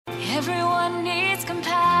everyone needs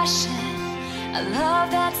compassion, a love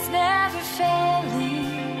that's never failing.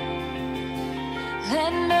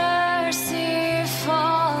 Let mercy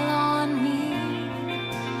fall on me.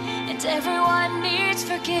 And everyone needs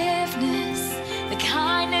forgiveness, the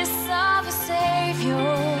kindness of a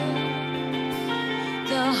Savior,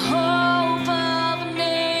 the hope of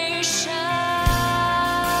nations.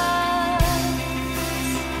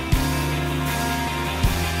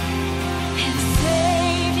 And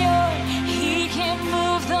Savior, He can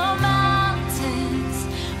move the mountains.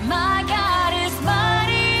 My God is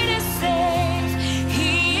mighty to save.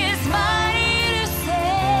 He is mighty to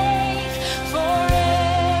save.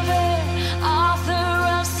 Forever, author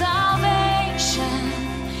of salvation.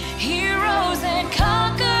 He rose and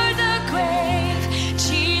conquered the grave.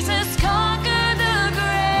 Jesus conquered the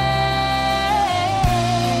grave.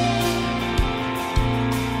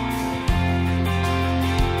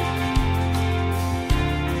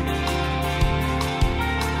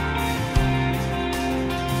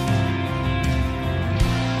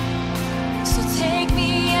 So take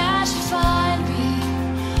me as you find me,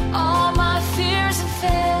 all my fears and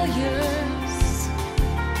failures.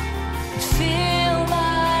 Fill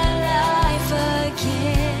my life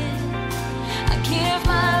again. I give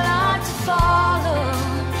my life to follow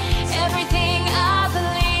everything I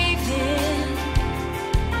believe in.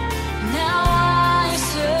 Now I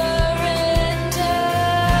surrender.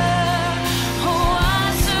 Oh, I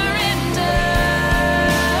surrender.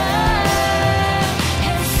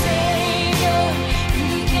 And Savior,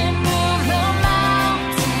 He can move the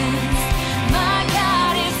mountains. My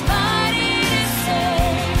God is mighty to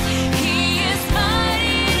save. He is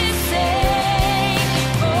mighty to save.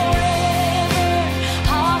 Forever,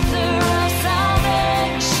 author of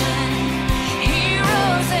salvation. He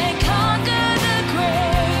rose and conquered the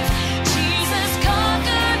grave. Jesus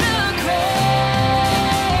conquered the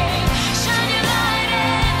grave. Shine your light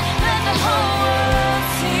in, let the whole world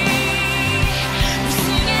see. We're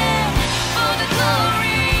singing for the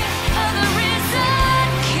glory of the risen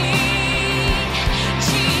King.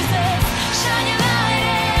 Jesus, shine your light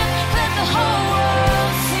in, let the whole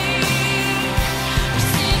world see. We're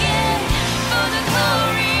singing for the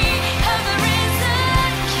glory of the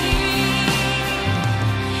risen King.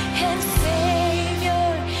 And Savior,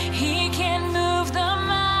 He can move the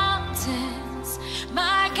mountains.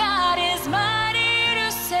 My God is mighty to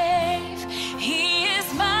save. He is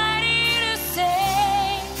mighty to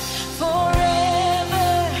save.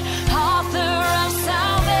 Forever, author of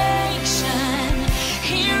salvation.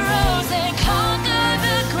 He rose and conquered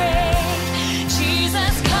the grave.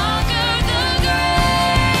 Jesus conquered the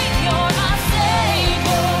grave. You're my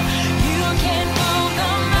Savior. You can move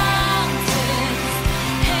the mountains.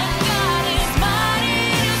 And God is mighty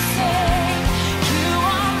to save. You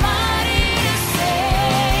are mighty to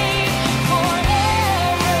save.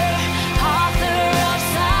 Forever, author of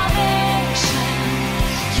salvation.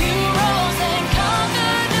 You rose and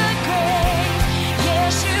conquered the grave.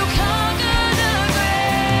 Yes, you conquered the grave.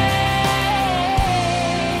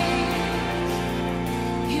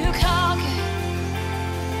 You conquered.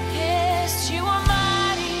 Yes, you are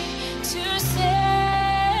mighty to save.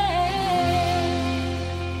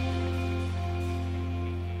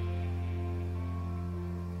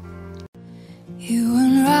 You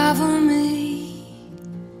unravel me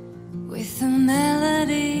with a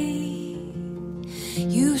melody.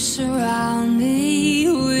 You surround me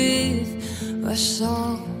with a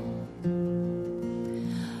song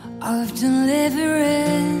of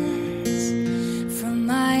deliverance from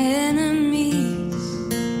my enemies,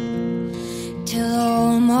 till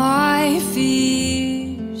all my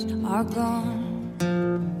fears are gone.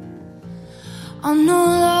 I'm no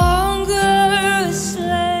longer a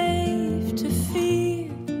slave to fear.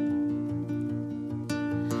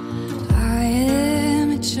 I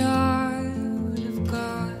am a child of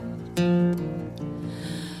God.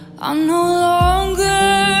 I'm no longer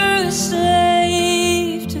a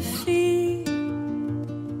slave to fear.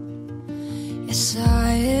 Yes,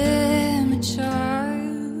 I am a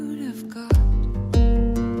child of God.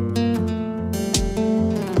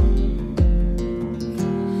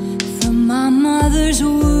 From my mother's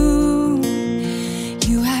womb,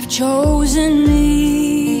 you have chosen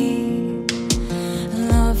me.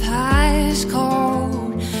 Love has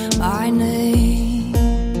called my name.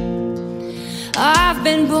 I've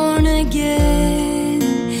been born again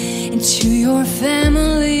into your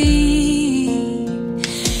family.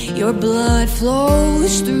 Your blood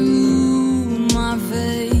flows through my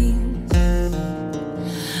veins.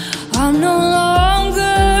 I'm no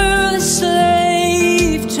longer a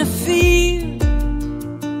slave to fear.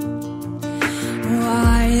 Oh,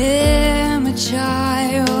 I am a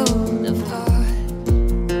child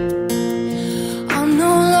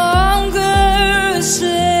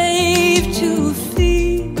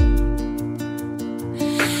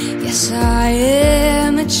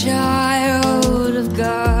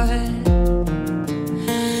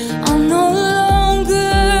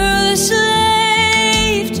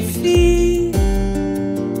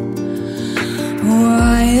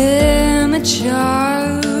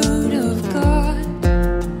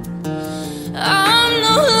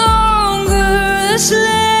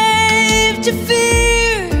slave to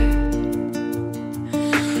fear.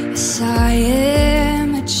 Yes, I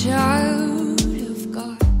am a child of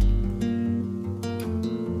God.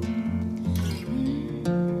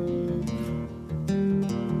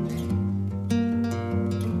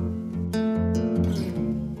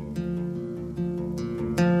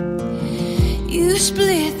 You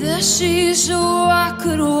split the sea so I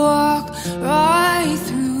could walk right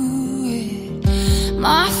through it.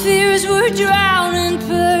 My fears were drowned in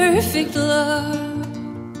perfect love.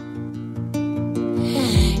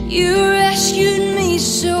 You rescued me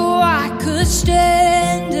so I could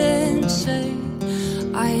stand and say,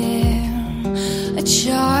 I am a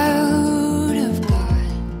child of God.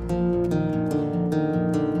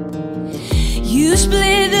 You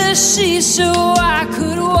split the sea so I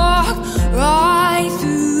could walk right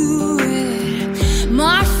through it.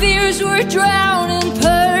 My fears were drowned in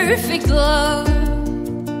perfect love.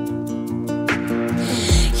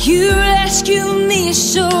 You rescued me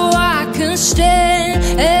so I can stand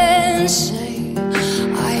and say,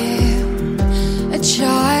 I am a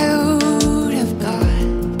child of God.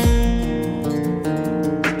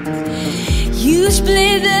 You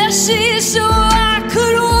split the sea so I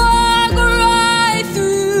could walk right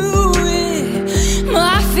through it.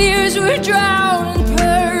 My fears were drowned in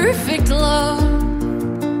perfect love.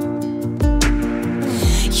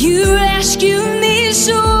 You rescued me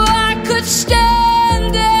so I could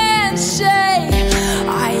stand and say,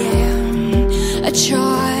 I am a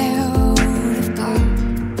child of God.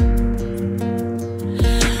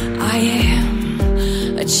 I am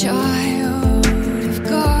a child of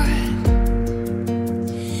God.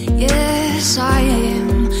 Yes, I am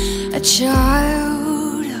a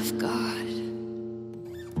child of God.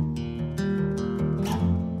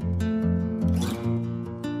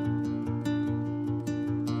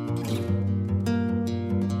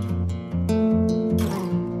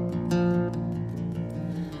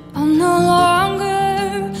 I'm no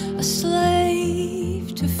longer a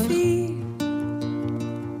slave to fear.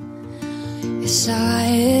 Yes, I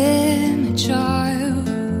am a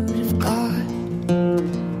child of God.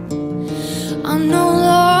 I'm no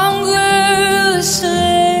longer a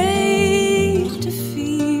slave to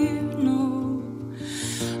fear, no.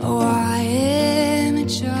 Oh, I am a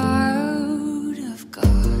child of God.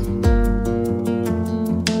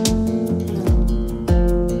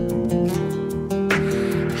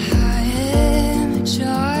 I am a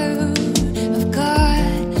child of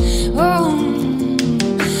God. Oh,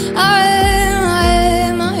 I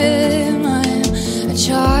am a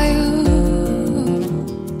child.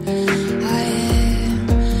 I am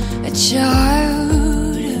a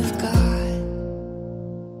child of God.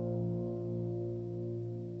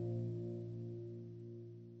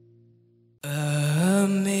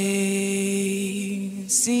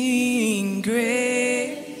 Amazing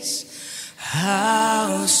grace,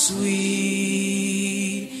 how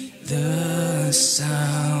sweet the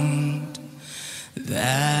sound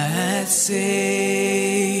that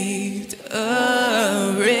saved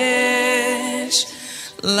a wretch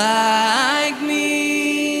like me.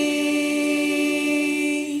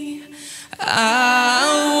 I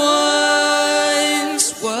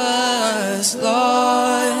once was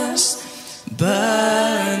lost,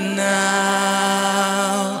 but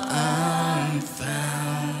now I'm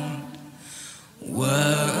found.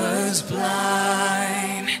 Was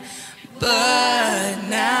blind, but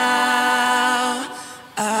now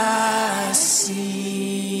I see.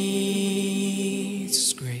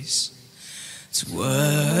 It's grace.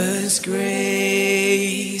 'Twas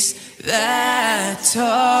grace that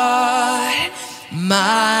taught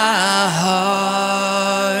my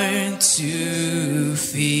heart to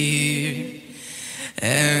fear,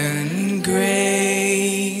 and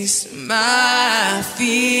grace my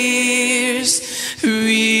fears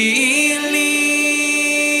relieved.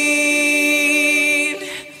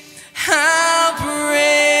 How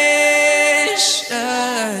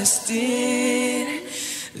precious did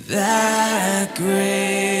that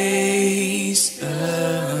grace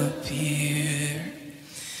appear,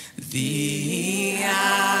 the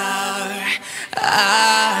hour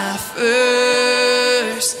I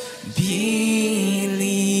first believed.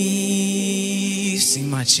 Sing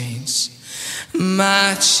my chains.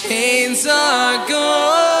 My chains are gone.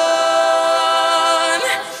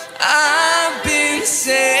 I've been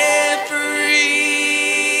set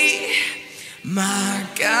free. My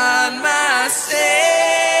God, my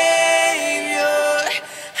Savior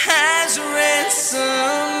has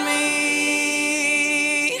ransomed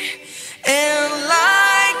me. And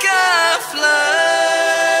like a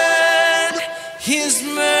flood, His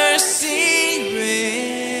mercy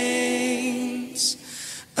reigns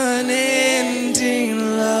unending.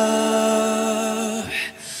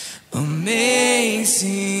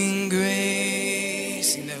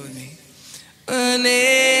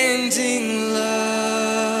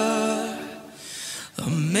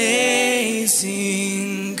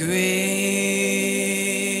 amazing grace.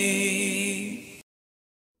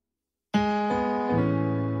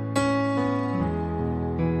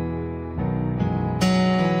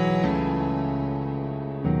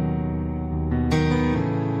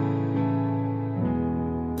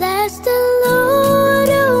 Bless the Lord,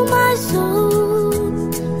 oh my soul,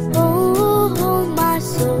 oh my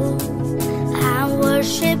soul, and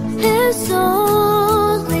worship His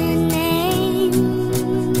holy name.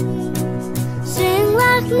 Sing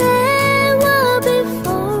like never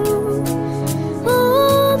before,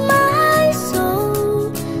 oh my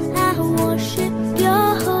soul, and worship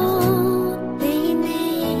Your holy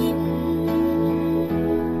name.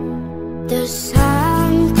 The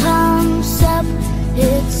sun comes up,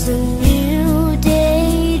 it's a new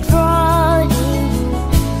day drawing.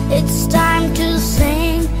 It's time to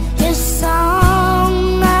sing His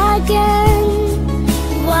song again.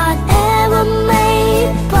 Whatever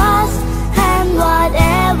may pass and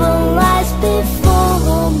whatever lies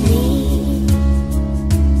before me,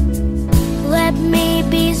 let me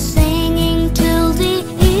be singing till the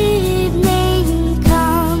evening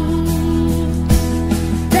comes.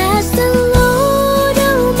 Bless the Lord,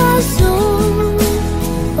 oh my soul,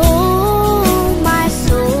 oh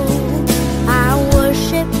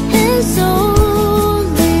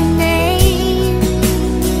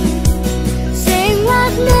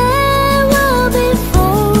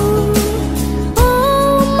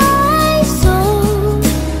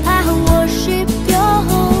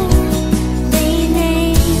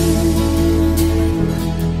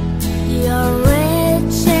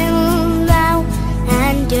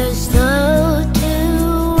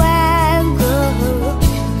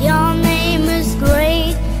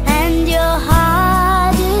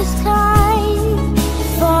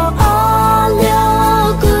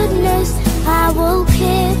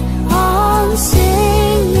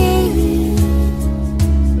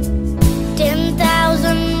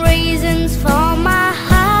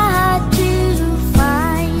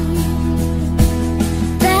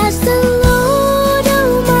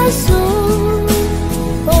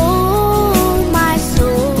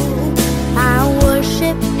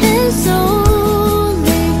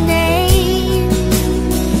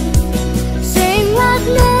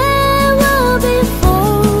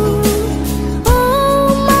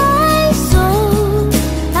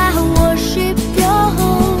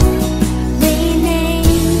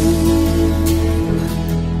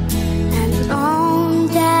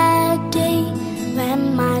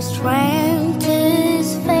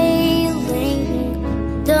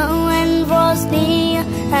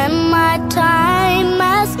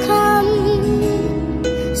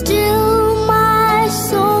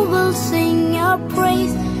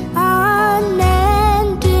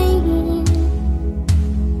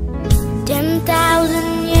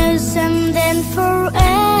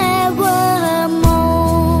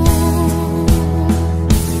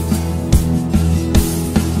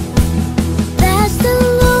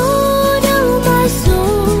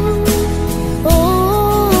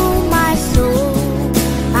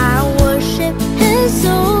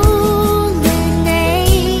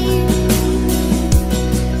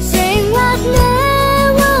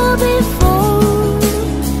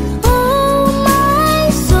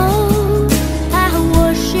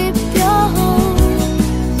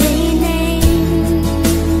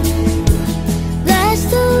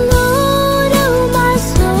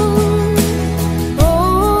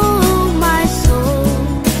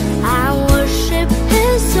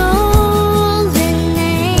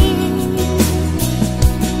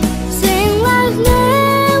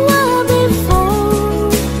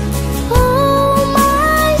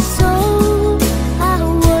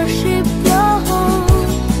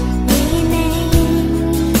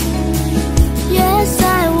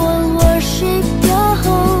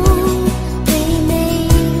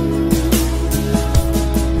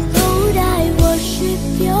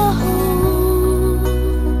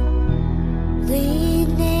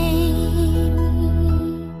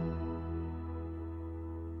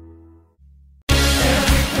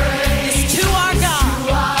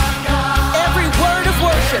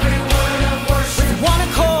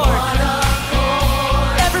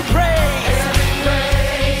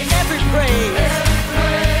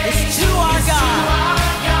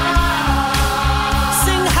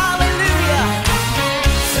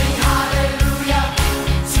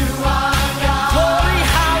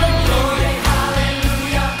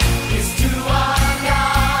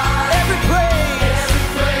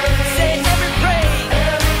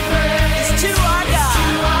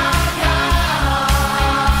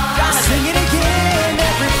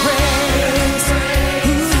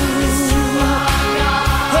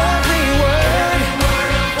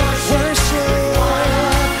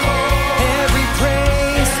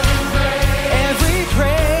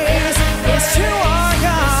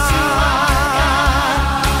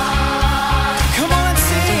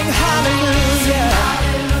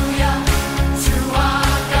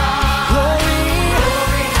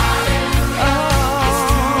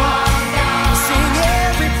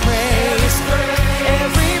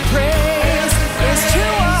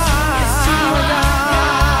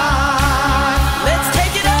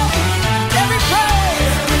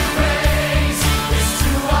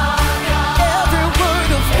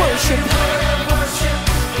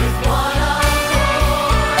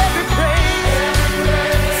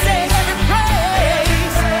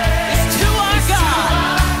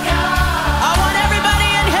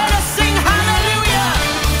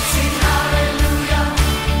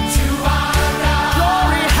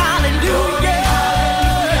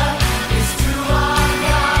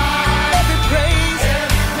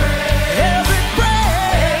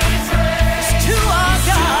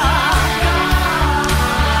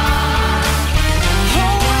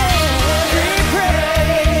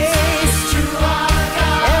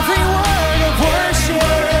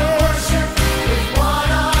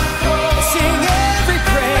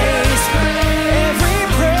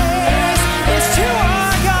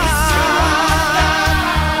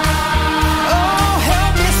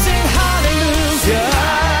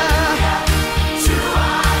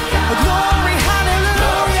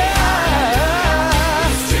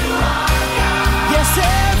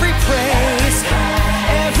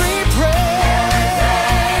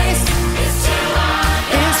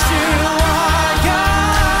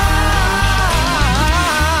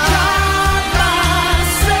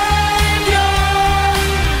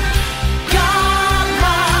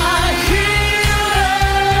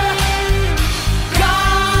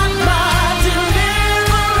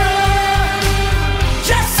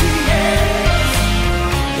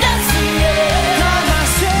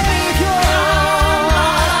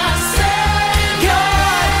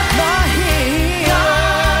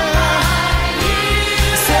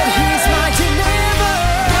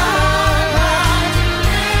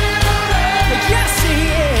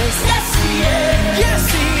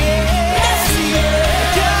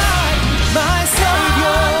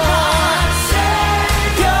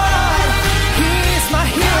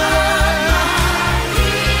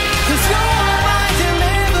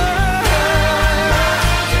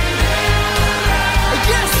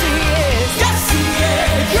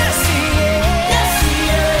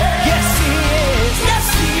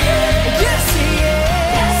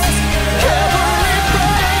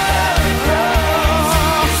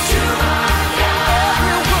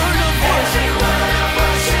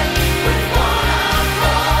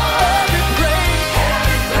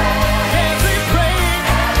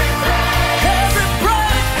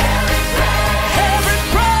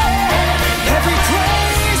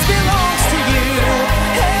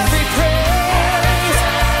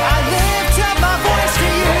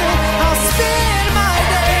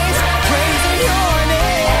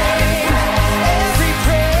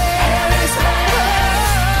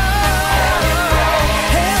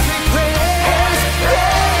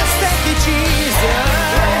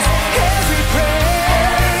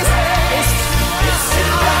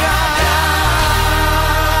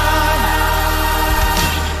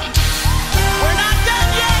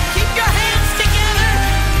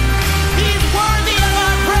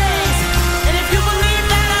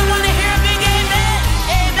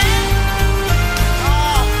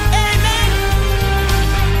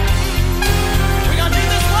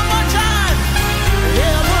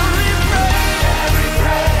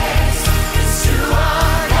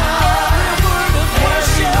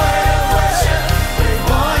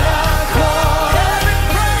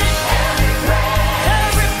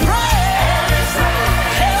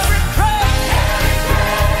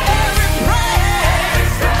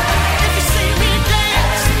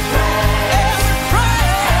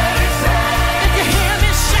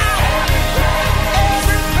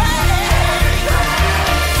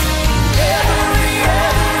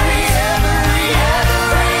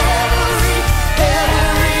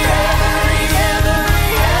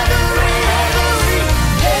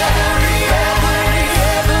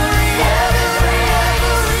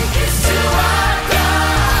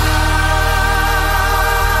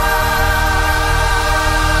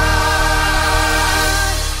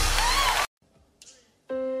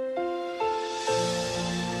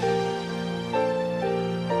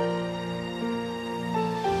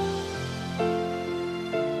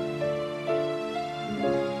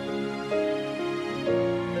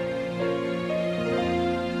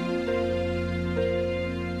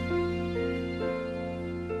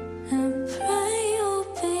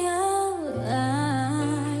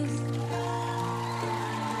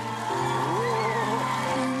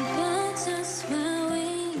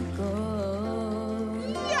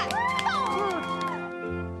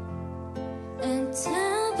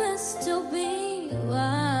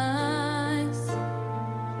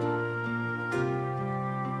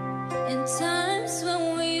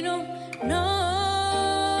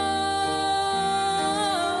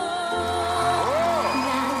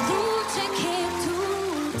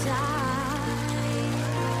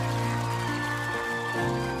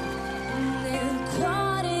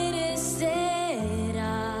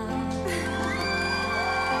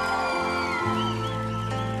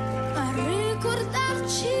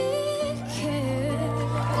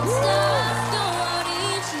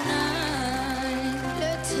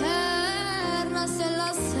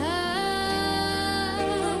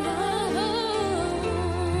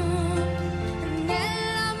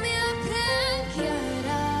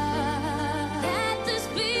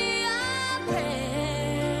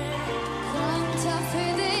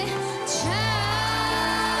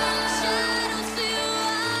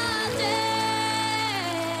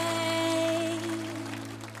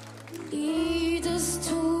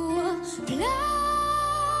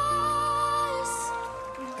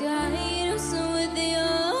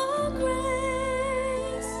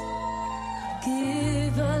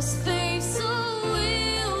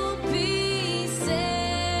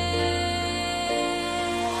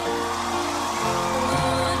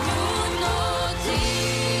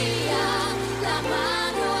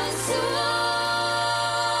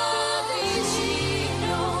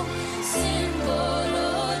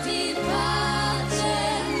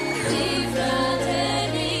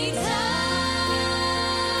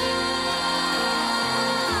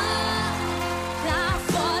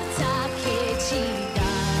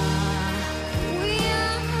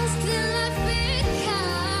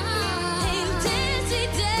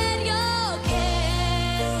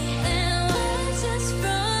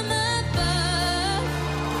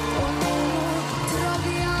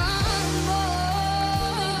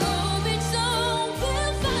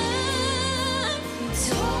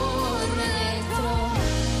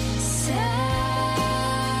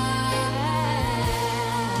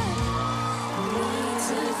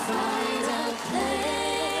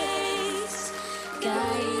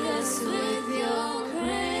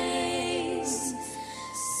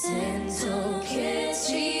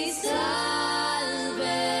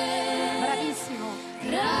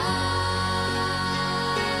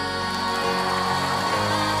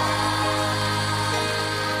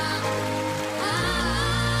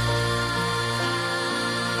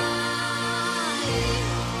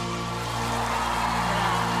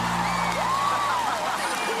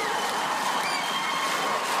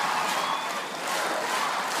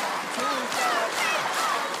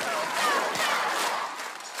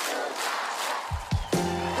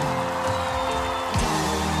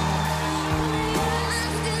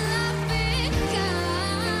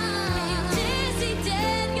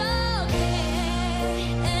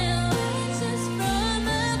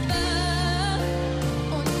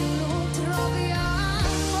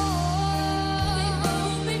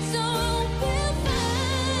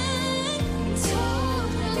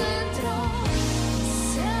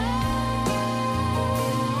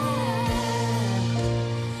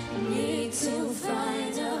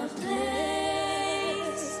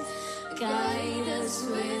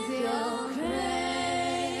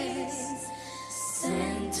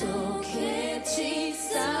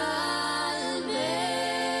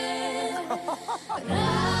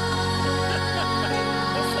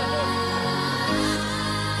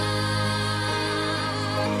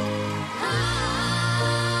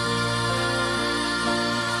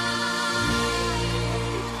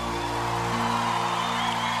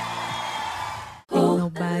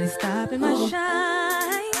up in my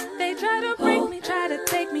shine. They try to break me, try to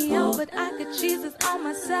take me out, but I got Jesus on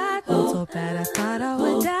my side. So bad I thought I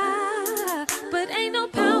would die, but ain't no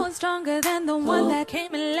power stronger than the one that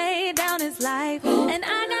came and laid down his life. And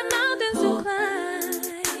I got mountains to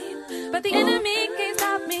climb, but the enemy can't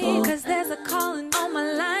stop me, cause there's a calling on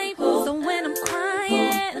my life. So when I'm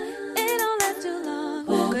crying, it don't last too long,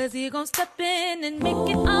 cause he gon' step in and make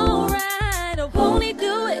it alright. Or won't he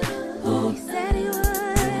do it? He said he would.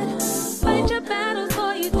 Fight your battles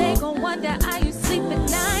for you, they gon' wonder how you sleep at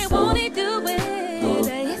night. Won't he do it?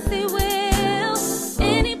 Yes he will.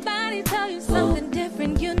 Anybody tell you something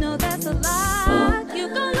different, you know that's a lie. You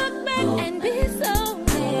gon' look back and be so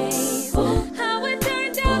amazed how it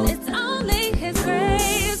turned out, it's only his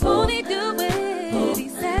grace. Won't he do it? He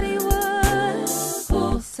said he would.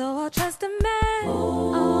 So I'll trust him at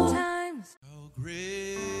all times. How great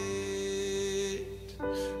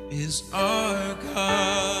is our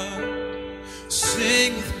God?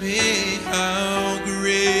 Sing with me, how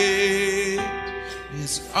great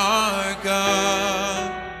is our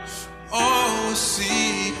God? Oh,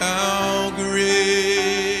 see how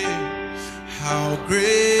great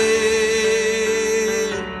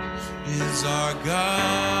is our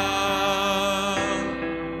God.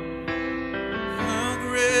 How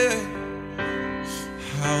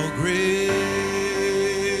great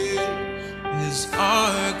is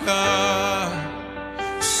our God?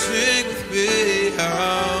 Sing with me,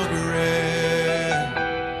 how great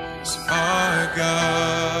is our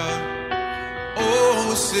God?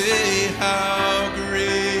 Oh, say how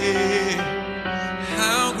great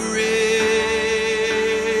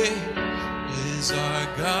is our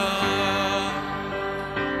God.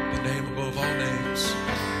 The name above all names.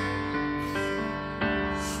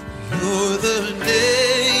 You're the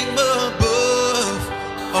name above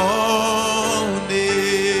all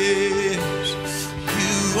names.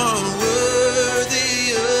 You are worthy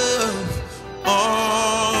of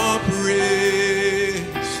all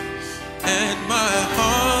praise, and my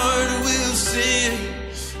heart will sing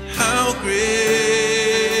how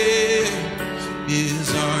great is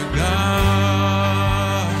our God.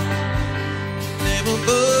 Name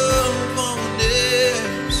above all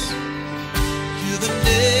names. You're the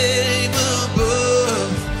name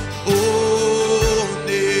above all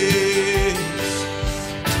names.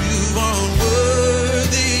 You are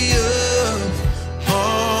worthy of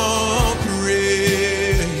all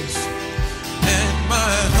praise, and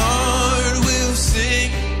my heart will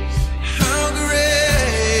sing how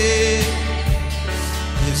great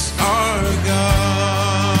is our God.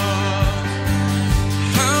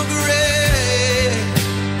 How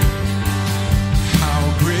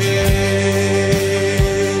great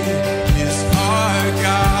is our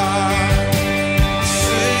God.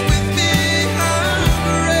 Sing with me, how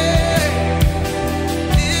great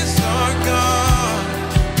is our God.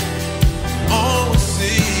 Oh,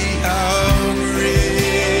 see how great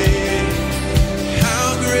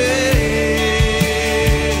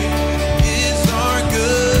is our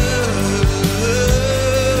good.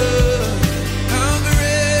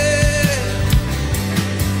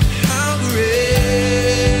 How great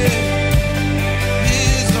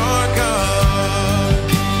is our God.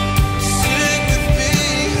 Sing with me,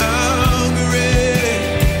 how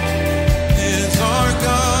great is our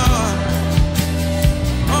God.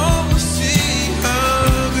 Oh, see how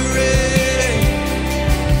great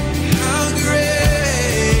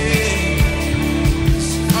is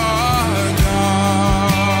our God.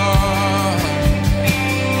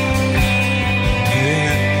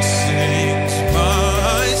 Then sings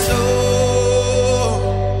my soul,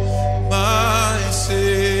 my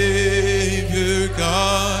Savior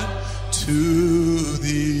God, to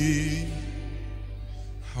thee.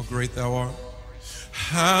 How great thou art.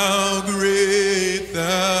 How great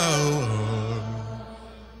thou art.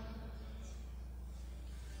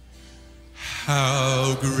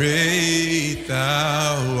 How great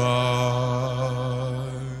thou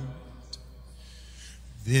art.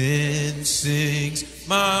 Then sings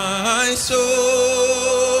my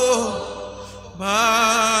soul,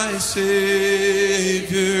 my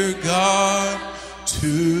Savior God,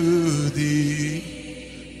 to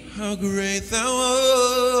thee. How great thou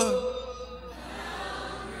art.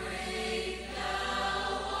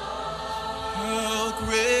 How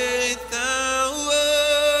great thou art.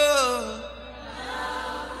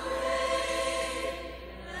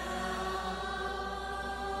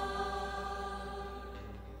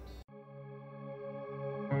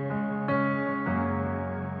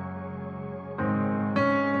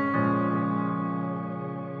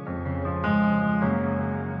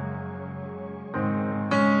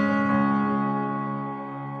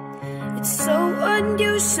 It's so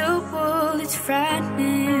unusual it's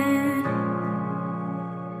frightening.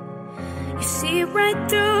 You see right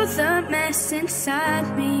through the mess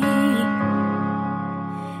inside me,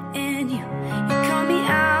 and you call me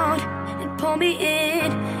out and pull me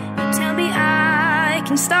in. You tell me I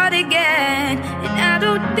can start again, and I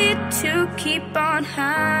don't need to keep on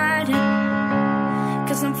hiding,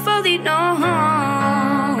 'cause I'm fully known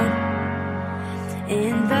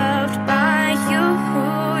and loved by you.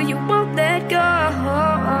 You won't let go,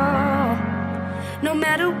 no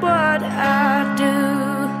matter what I do.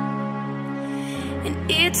 And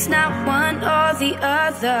it's not one or the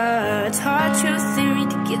other. It's hard truth and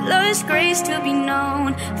ridiculous grace to be known,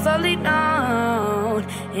 fully known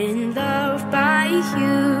and loved by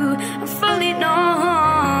you. I'm fully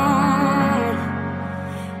known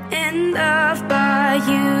and loved by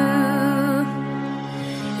you.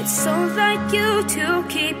 It's so like you to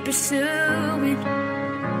keep pursuing.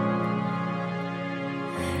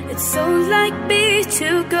 It's so like me to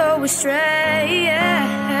go astray.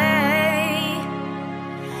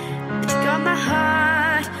 But you got my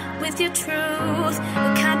heart with your truth,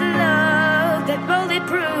 the kind of love that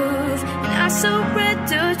bulletproof. And I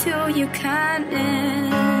surrender to your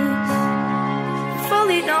kindness,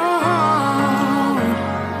 fully known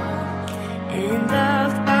and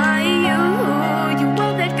loved by you. You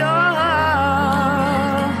won't let go,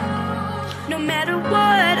 no matter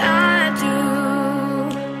what I do.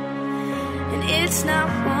 And it's not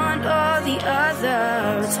one or the other.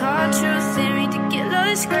 It's hard truth and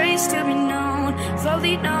ridiculous grace to be known,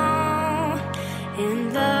 fully known and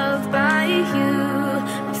loved by you.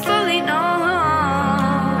 I'm fully known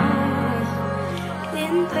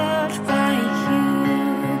and loved by you.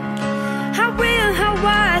 How real, how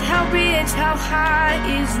wide, how rich, how high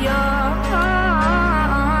is your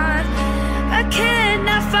heart? I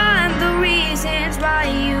cannot find the reasons why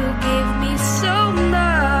you give me so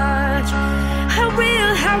much. How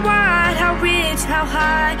real, how wide, how rich, how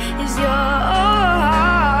high is your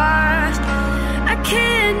heart? I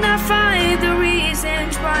cannot find the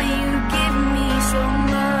reasons why you give me so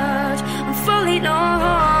much. I'm fully known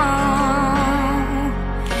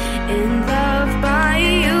and loved by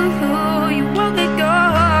you. You won't let go,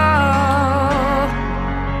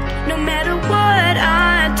 no matter what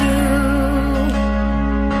I do.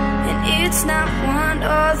 And it's not one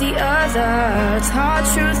or the other. It's hard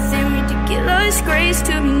truth and ridiculous grace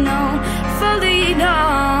to be known, fully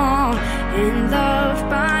known and loved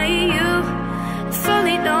by you.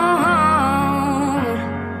 Fully known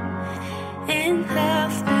and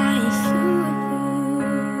loved by you.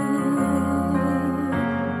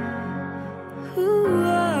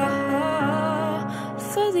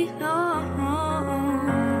 Fully known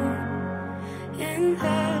and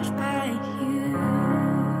loved by you.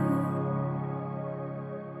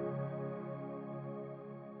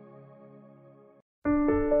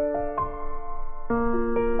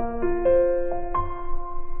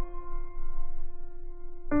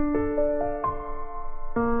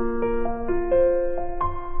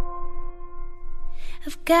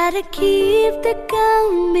 I've gotta keep the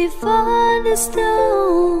gun before the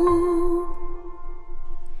storm.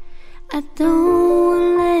 I don't want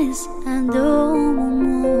less, I don't want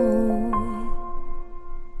more.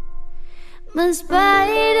 Must by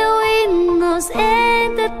the windows and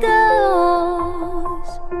the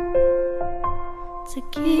doors, to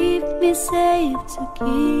keep me safe, to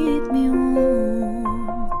keep me warm.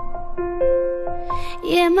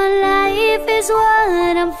 Yeah, my life is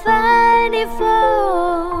what I'm fighting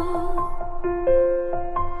for.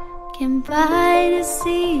 Can buy the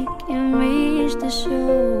sea, can reach the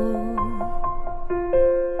shore.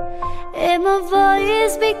 And my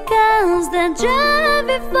voice becomes the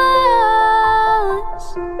driving force.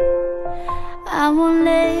 I won't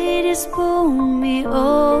let it pull me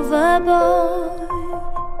overboard.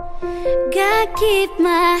 Gotta keep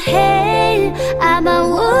my head above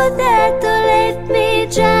water, don't let me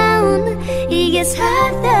drown. It gets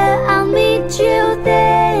harder, I'll meet you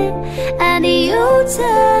there at the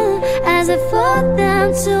altar as I fall down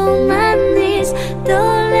to my knees.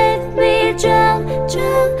 Don't let me drown,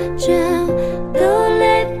 drown, drown. Don't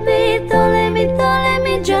let me, don't let me, don't let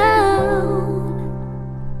me drown.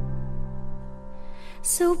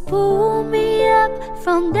 So pull me up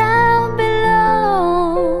from down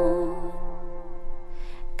below,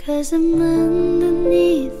 'cause I'm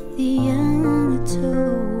underneath the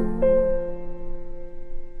undertow.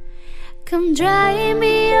 Come dry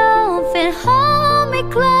me off and hold me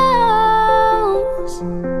close.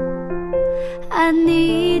 I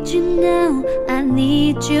need you now, I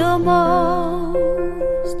need you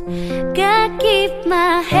most. Gotta keep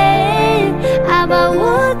my head above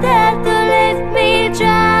water, don't let me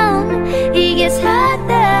drown.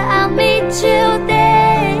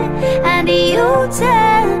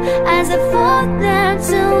 I fall down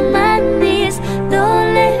to my knees. Don't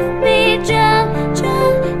let me drown,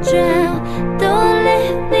 drown, drown. Don't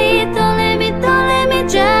let me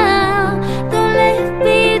drown. Don't let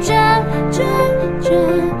me drown, drown,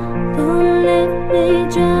 drown. Don't let me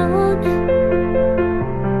drown.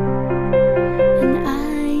 And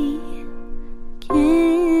I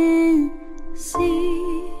can see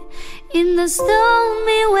in the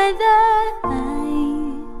stormy weather. I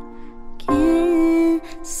can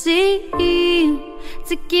see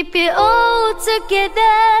to keep it all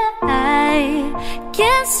together. I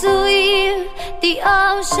can swim the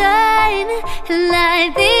ocean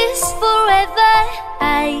like this forever.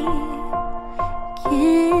 I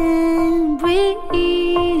can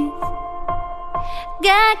breathe.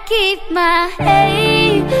 God keep my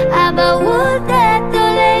head above water.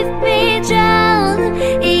 Don't let me drown.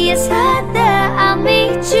 It's hard that I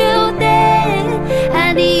meet you there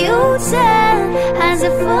at the ocean as I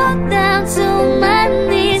fall down to my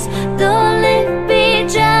knees. Don't let me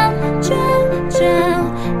drown, drown, drown.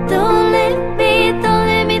 Don't let me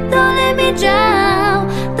drown.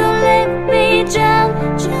 Don't let me drown,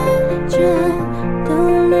 drown, drown.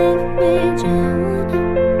 Don't let me drown.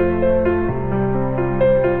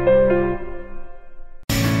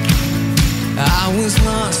 I was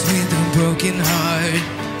lost with a broken heart.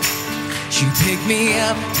 You picked me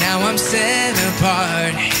up, now I'm set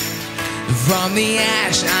apart. From the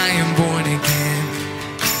ash I am born again,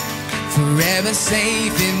 forever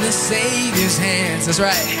safe in the Savior's hands. That's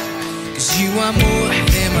right, 'cause you are more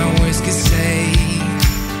than my words could say.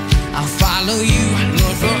 I'll follow you,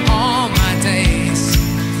 Lord, for all my days,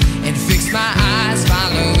 and fix my eyes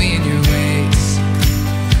following your ways.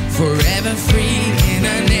 Forever free in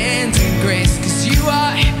unending grace. 'Cause you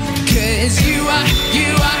are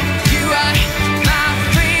my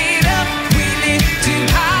freedom. We lift you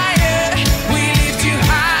higher, we lift you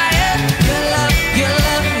higher. Your love, your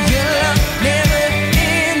love, your love never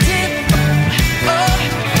ending. Oh,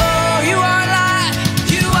 oh, you are alive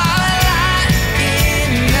in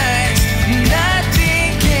us. Nothing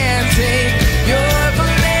can take your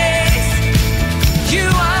place. You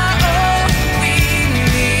are all we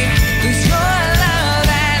need, 'cause your love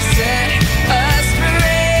has set us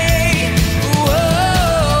free. Whoa,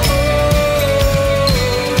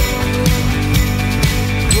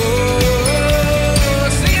 whoa,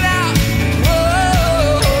 sing it out.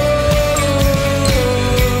 Whoa,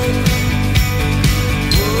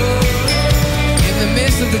 whoa. In the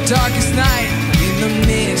midst of the darkest night, in the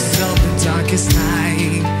midst of the darkest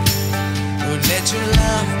night, Lord, let your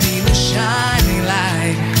love be the shining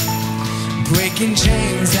light, breaking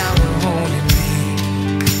chains that were holding me.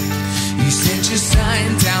 You sent your Son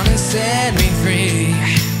down and set me free.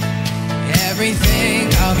 Everything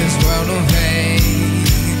of this world will fade.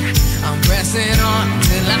 I'm pressing on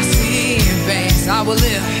till I see your face. I will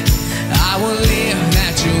live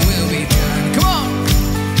that your will be done. Come on!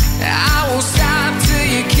 I won't stop till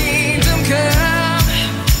your kingdom come.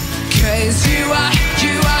 'Cause you are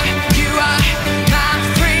my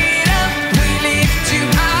freedom. We lift you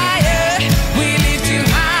higher, we lift you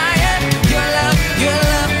higher. Your love, your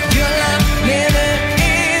love, your love never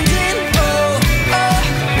ending. Oh, oh,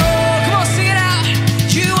 oh, come on, sing it out.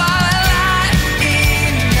 You are alive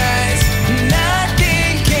in us.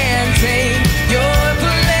 Nothing can take your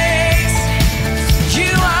place.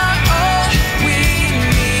 You are all we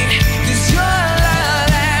need, 'cause your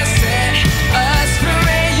love has set us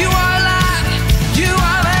free. You are alive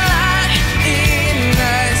in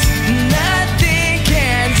us. Nothing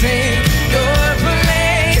can take your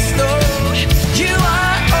place. Lord, you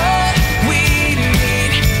are all we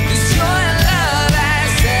need, 'cause your love has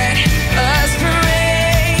set us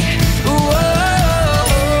free. Whoa,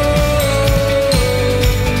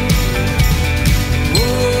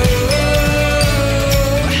 whoa,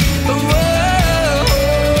 whoa.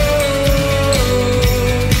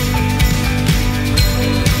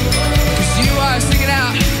 'Cause you are, sing it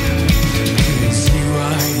out. 'Cause you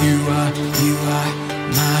are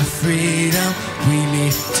my freedom. We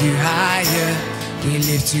lift you higher, we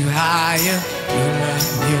lift you higher. Your love,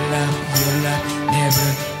 your love, your love never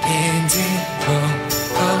ending. Oh,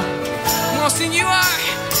 oh. Come on, sing you are.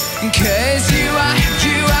 'Cause you are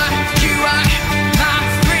my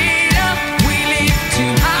freedom. We lift you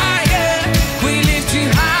higher, we lift you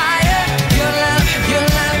higher. Your love, your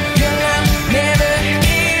love, your love never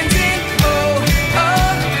ending. Oh,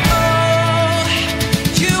 oh, oh.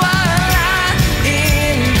 You are alive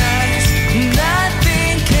in us.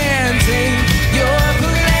 Nothing can take your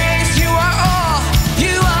place. You are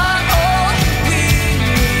all we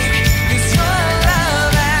need, 'cause your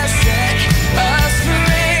love has set us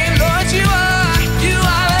free. Lord, you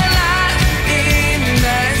are alive.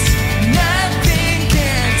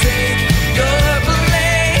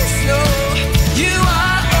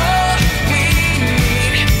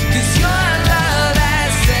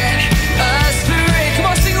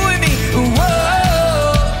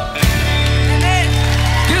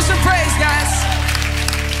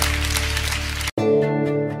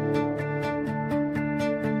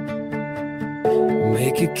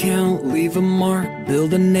 Make a count, leave a mark,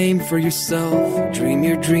 build a name for yourself. Dream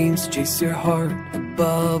your dreams, chase your heart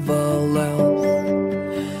above all else.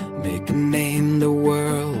 Make a name the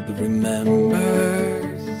world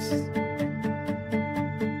remembers.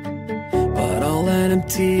 But all an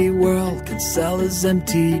empty world can sell is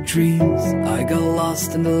empty dreams. I got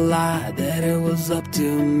lost in the lie that it was up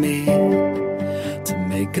to me to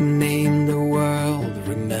make a name the world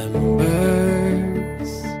remembers.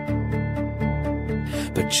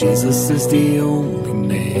 But Jesus is the only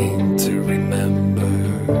name to remember.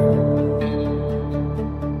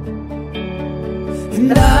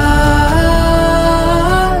 And I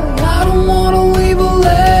don't want to leave a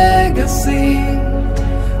legacy.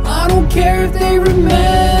 I don't care if they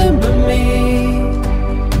remember me.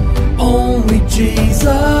 Only Jesus.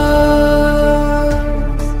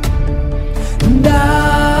 And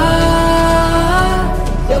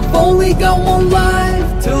I've only got one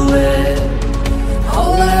life to live.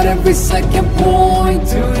 I'll let every second point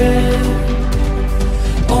to it.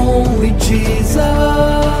 Only Jesus.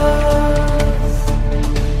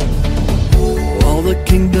 All the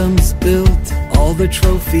kingdoms built, all the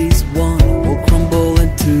trophies won, will crumble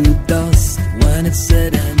into dust when it's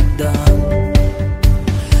said and done.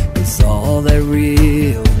 'Cause all that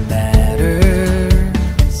really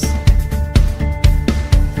matters,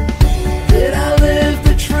 did I live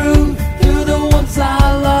the truth through the ones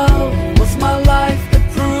I love? Was my life the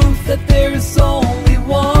proof that there's only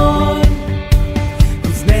one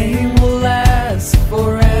whose name will last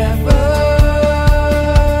forever?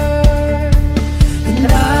 And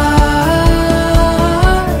I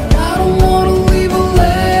don't want to leave a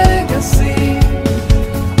legacy.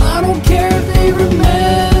 I don't care if they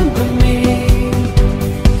remember me.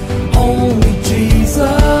 Only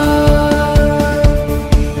Jesus.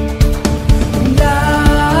 And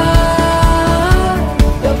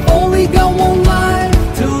I've only got one life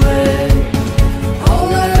to live. I'll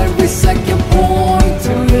let every second point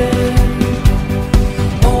to it.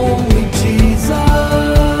 Only Jesus.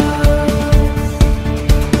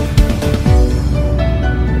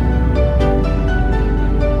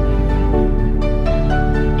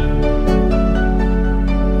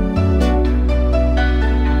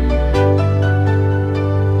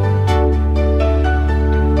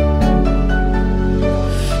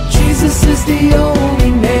 Jesus is the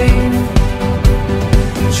only name.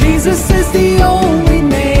 Jesus is the only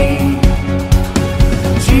name.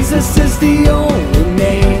 Jesus is the only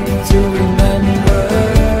name to remember.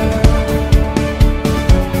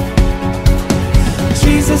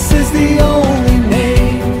 Jesus is the only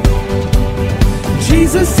name.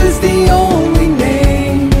 Jesus is the only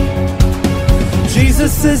name.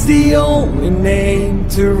 Jesus is the only name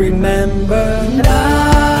to remember. And I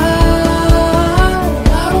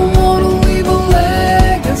don't want to leave a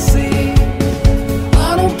legacy.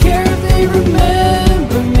 I don't care if they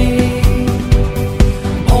remember me.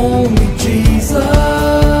 Only Jesus.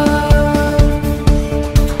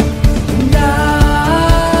 And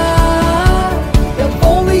I've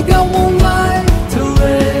only got one life to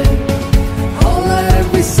live. I'll let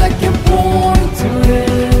every second point to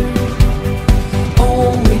it.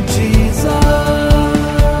 Only Jesus.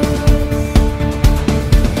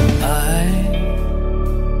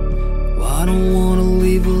 I don't want to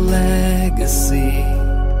leave a legacy.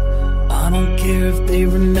 I don't care if they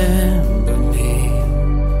remember me.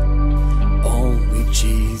 Only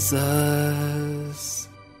Jesus.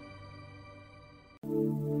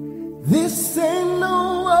 This ain't no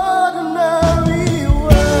ordinary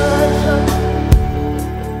worship.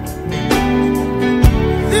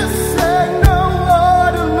 This ain't no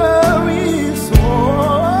ordinary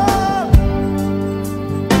song.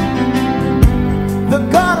 The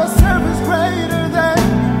God I serve is greater than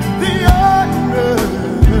the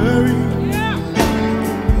ordinary.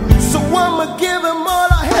 So I'ma give him all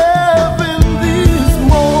I have in this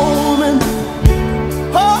moment.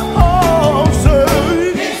 Oh, say,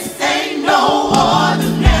 This ain't no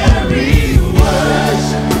ordinary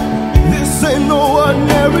worship. this ain't no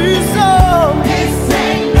ordinary song. This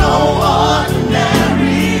ain't no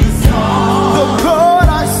ordinary song. The God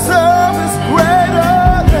I serve is greater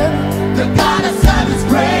than. The God I serve is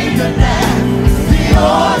greater than the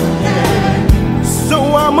ordinary. So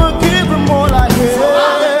I'ma give him all I have. So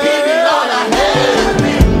I'ma give it all I have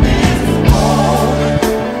in this moment.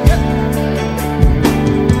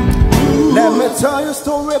 Let me tell you a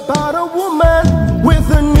story about a woman with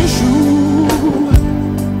an issue.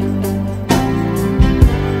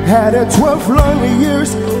 Had it 12 long years,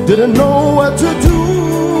 didn't know what to do.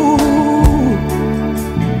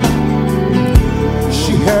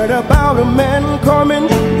 She heard about a man coming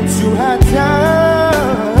to her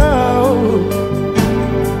town.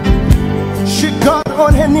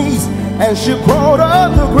 and she crawled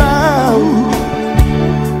on the ground.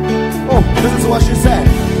 Oh, this is what she said.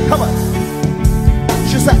 Come on.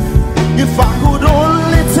 She said, if I could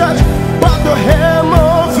only touch but the hem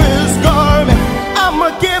of his garment, I'ma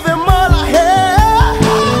give him all I have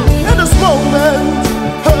in this moment.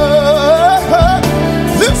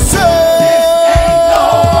 This ain't no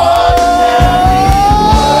ordinary.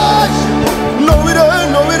 No, it ain't,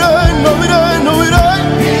 no, it ain't, no, it ain't, no, it ain't.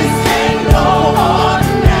 This ain't no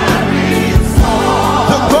ordinary song.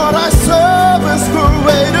 The God I serve is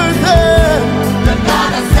greater than. The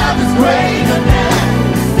God I serve is greater than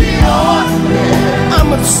the ordinary.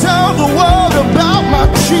 I'ma tell the world about my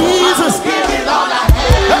Jesus. I'ma give it all I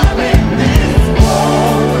have in this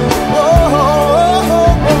moment.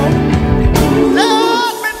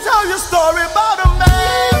 Let me tell you a story about a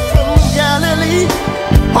man from Galilee.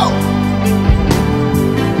 Oh.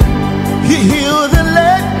 He healed the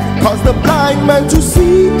leg, caused the blind man to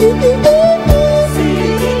see.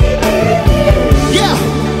 Yeah,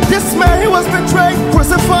 this man, he was betrayed,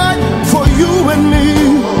 crucified for you and me.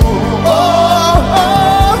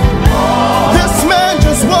 This man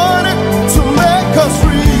just wanted to make us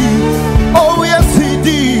free. Oh yes he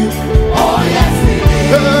did. Oh yes, he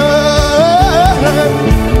did.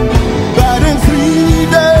 But in 3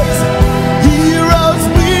 days he rose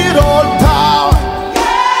with all power.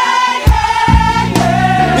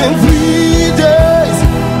 In 3 days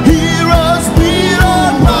he rose with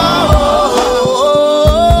all power.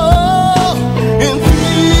 In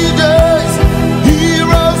 3 days he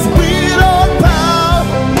rose with all power.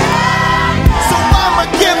 So I'ma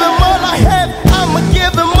give him all I have. I'ma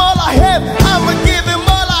give him all I have. I'ma give him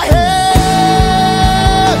all I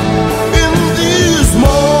have in this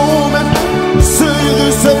moment. Say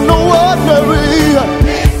this ain't no ordinary.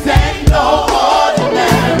 This ain't no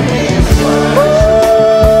ordinary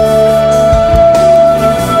worship.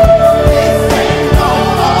 This ain't no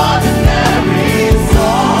ordinary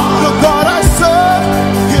song. The God I serve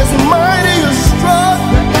is mighty and strong.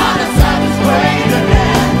 The God I serve is greater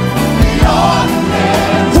than the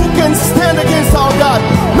ordinary. Who can stand against our God?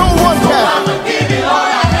 No one can. I'ma give it all I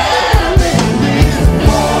have in this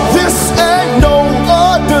moment. This ain't no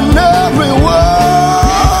ordinary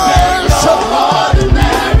worship.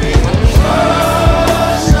 Ordinary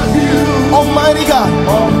worship you, Almighty God,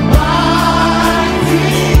 Almighty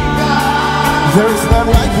God. there is none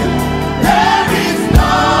like you. There is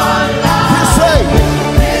none like This ain't.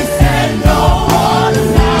 this. Ain't no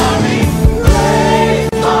ordinary. Praise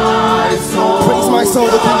my soul. Praise my soul,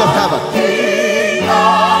 the King of heaven. King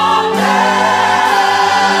of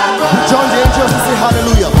heaven. Join the angels and say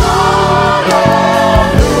hallelujah.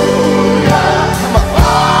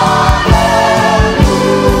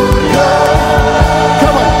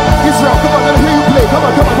 Come on, Israel, come on, let me hear you play. Come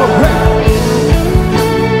on, play.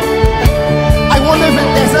 I wonder if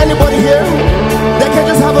there's anybody here that can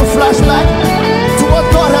just have a flashback to what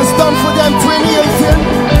God has done for them 2018.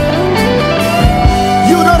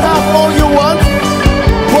 You don't have all you want,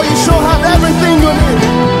 but you sure have everything you need.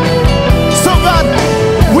 So God,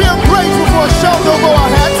 we are grateful for a shelter over our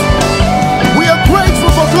heads. We are grateful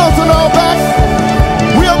for clothes on our back.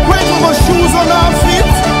 We are grateful for shoes on our feet.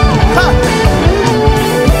 Ha.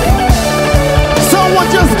 Someone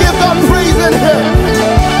just give God praise in here.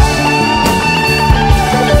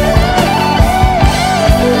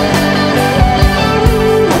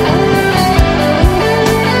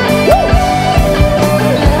 Woo.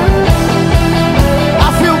 I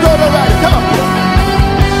feel good already. Come on.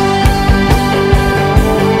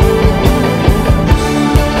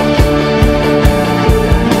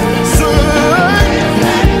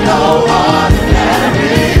 No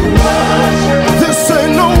ordinary worship. This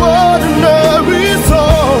ain't no ordinary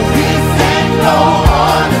song. This ain't no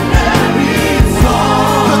ordinary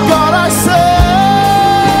song. The God I serve.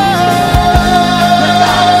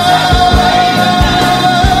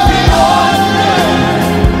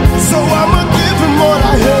 So I'ma give him all I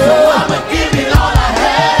have. I'ma give it all I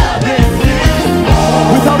have in this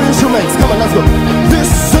moment. Without instruments, come on, let's go.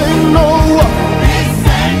 This ain't no. This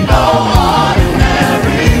ain't no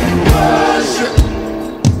ordinary worship.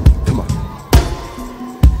 Come on.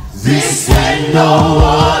 This ain't no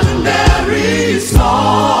ordinary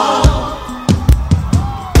song.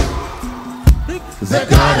 The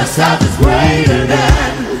God I serve is greater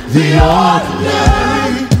than the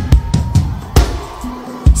ordinary.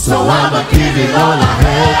 So I'ma give it all I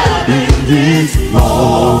have in this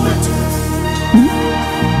moment.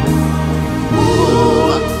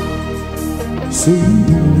 Ooh. Sing.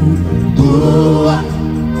 Ooh.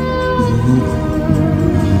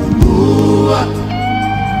 Ooh.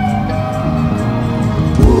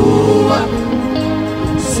 Ooh.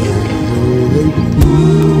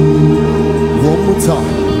 song.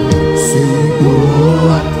 Sing,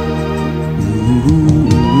 ooh,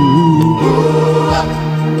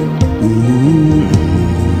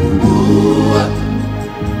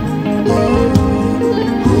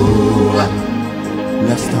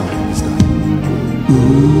 let's start.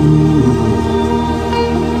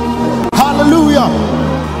 Hallelujah.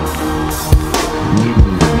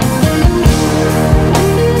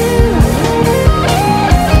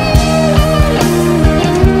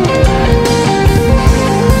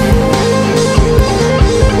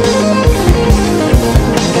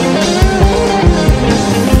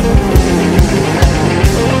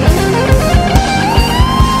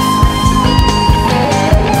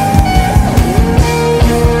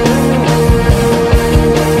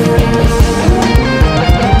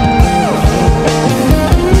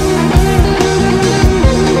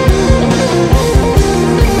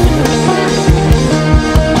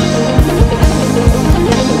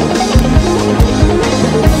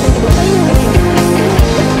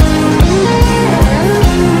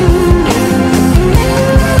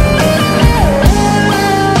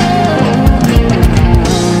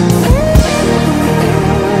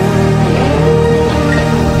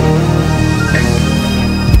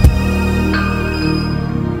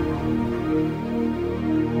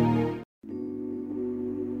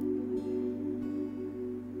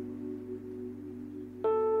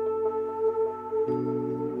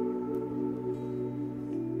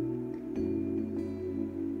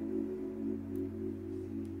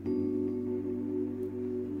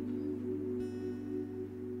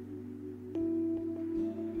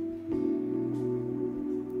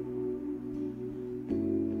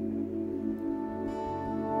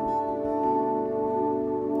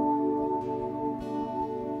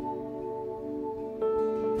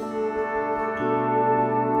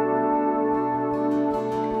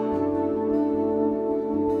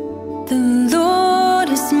 The Lord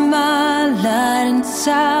is my light and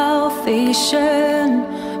salvation.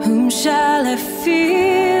 Whom shall I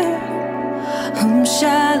fear? Whom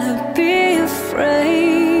shall I be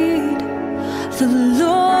afraid? The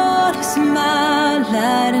Lord is my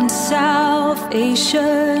light and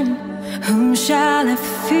salvation. Whom shall I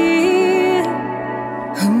fear?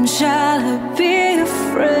 Whom shall I be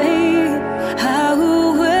afraid? I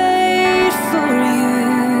will wait for you.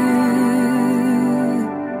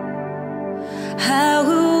 I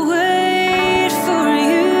will wait for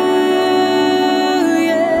you,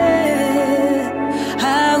 yeah.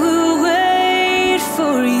 I will wait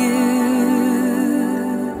for you.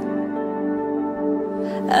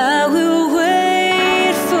 I will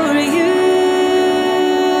wait for you,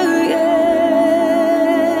 yeah.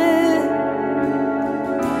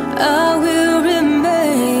 I will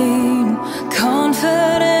remain confident.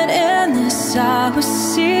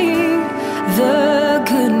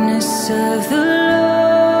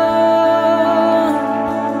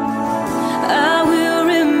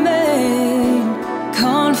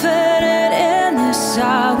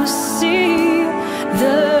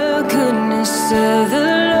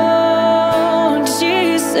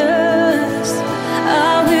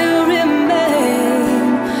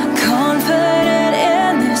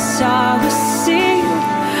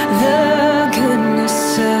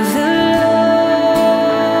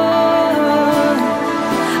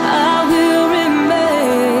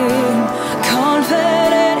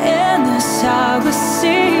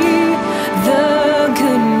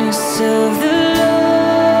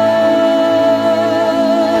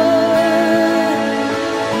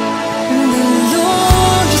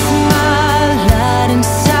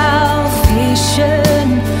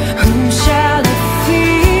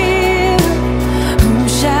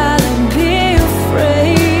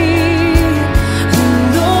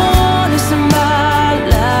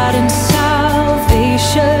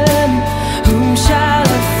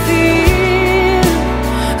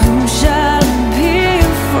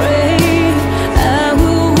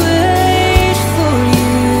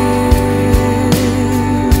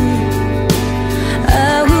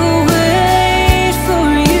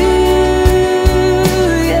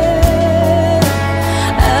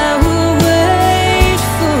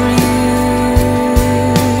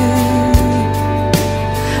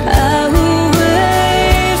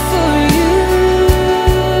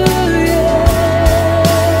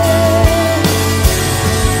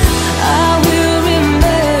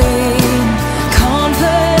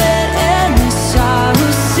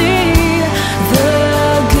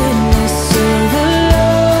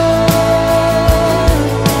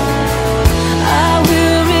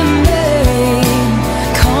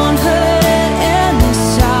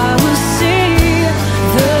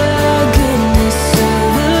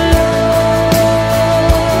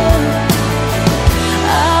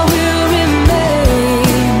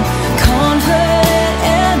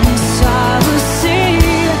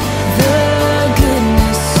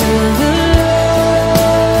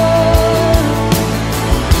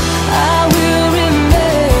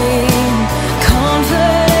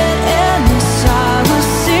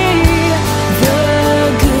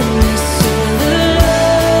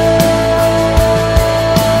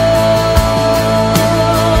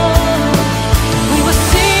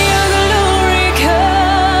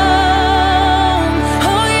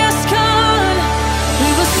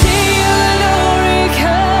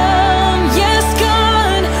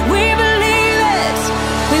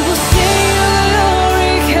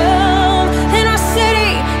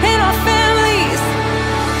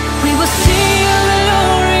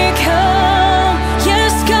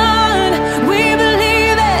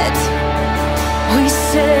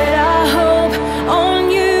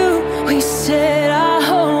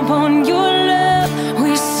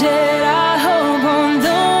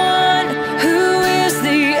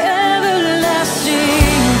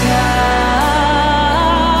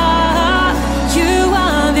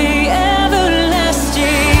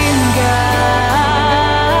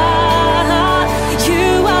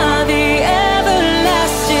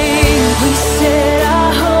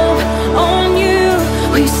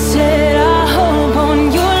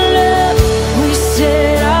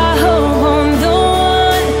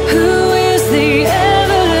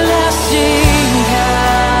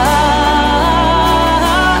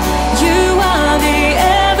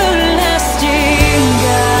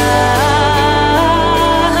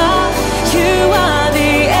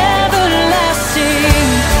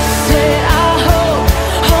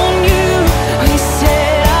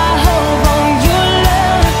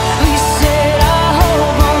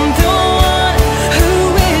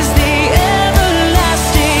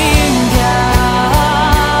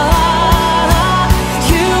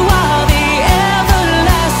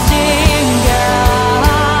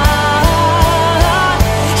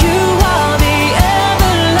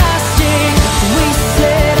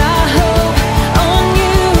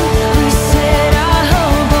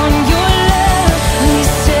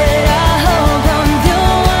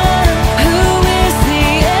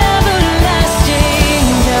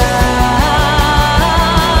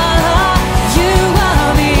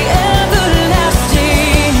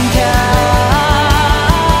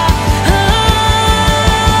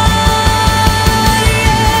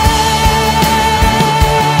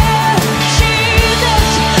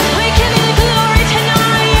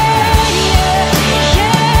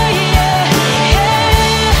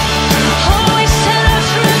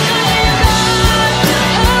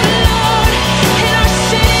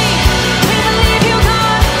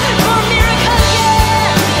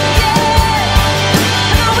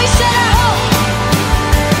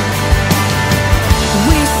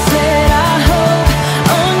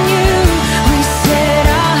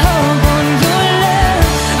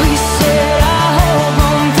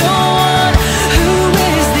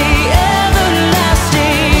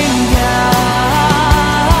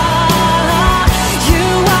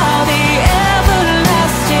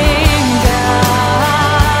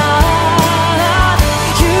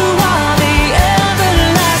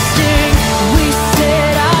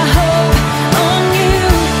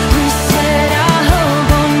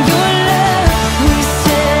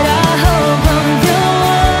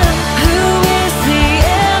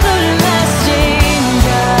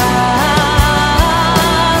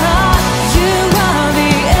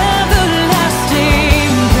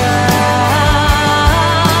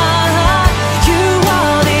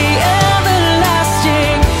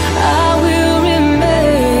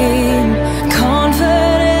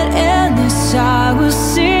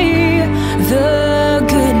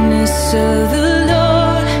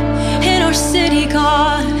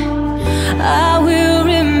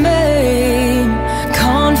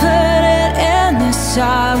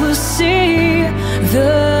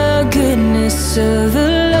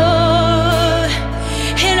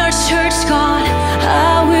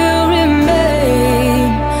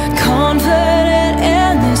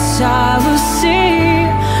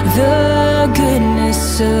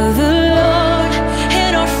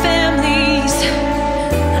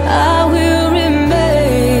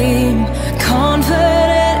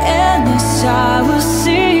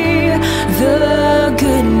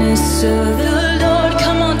 of the Lord.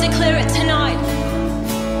 Come on, declare it tonight.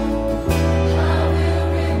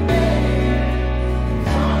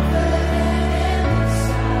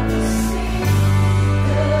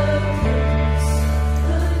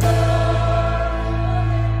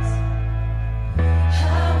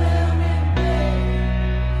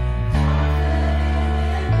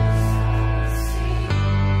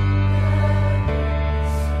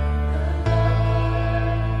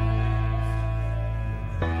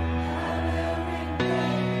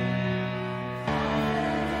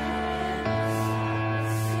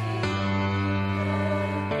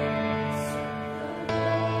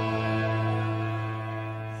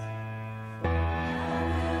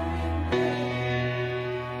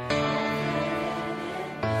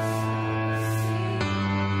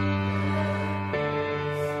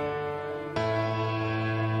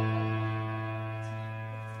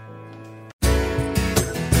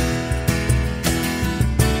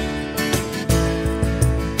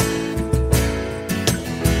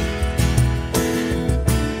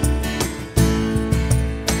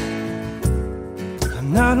 I'm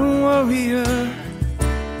not a warrior,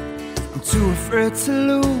 I'm too afraid to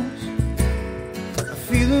lose. I'm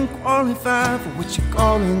feeling qualified for what you're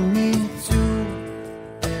calling me to.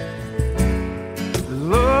 The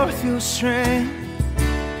Lord feels strength,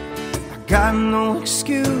 I got no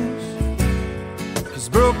excuse, 'cause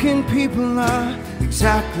broken people are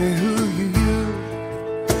exactly who you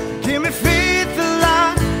use. Give me faith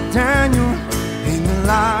like Daniel in the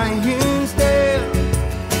lion's den.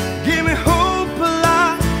 Give me hope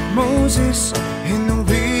like Moses in the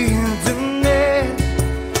wilderness.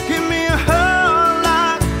 Give me a heart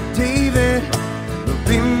like David, but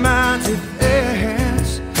be my defense,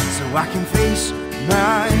 so I can face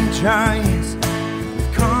my giants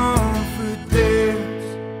with confidence.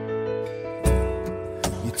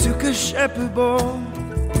 You took a shepherd boy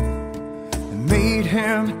and made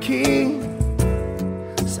him a king,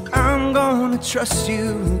 so I'm gonna trust you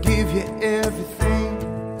and give you everything.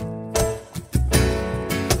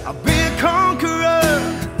 I'll be a conqueror,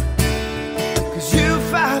 'cause you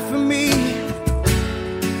fight for me.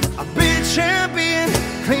 I'll be a champion,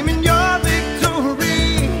 claiming your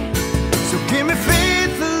victory. So give me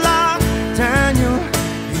faith like Daniel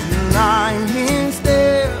in the lion's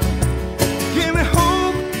den. Give me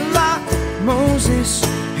hope like Moses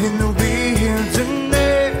in the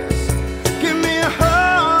wilderness. Give me a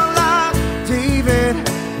heart like David,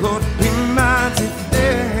 Lord, be my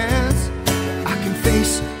defense. I can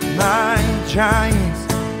face my giants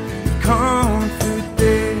with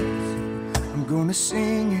confidence. I'm gonna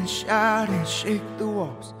sing and shout and shake the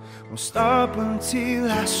walls. Won't stop until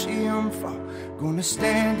I see them fall. Gonna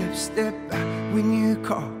stand up, step back when you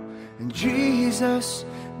call. And Jesus,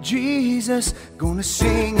 Jesus, gonna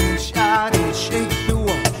sing and shout and shake the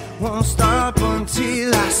wall. Won't stop until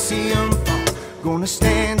I see them fall. Gonna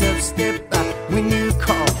stand up, step back when you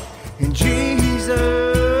call. And Jesus,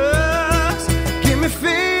 give me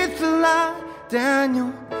faith like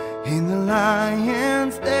Daniel in the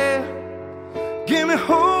lion's den. Give me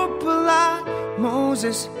hope like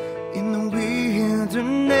Moses in the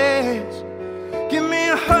wilderness. Give me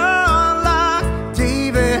a heart like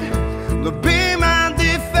David, Lord, be my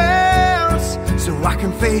defense, so I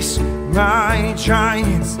can face my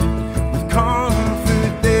giants with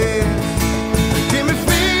confidence. Give me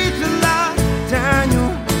faith like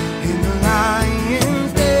Daniel in the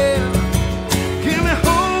lion's den. Give me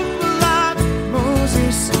hope like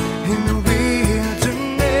Moses in the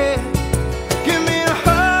wilderness. Give me a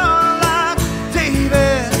heart like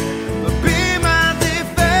David, but be my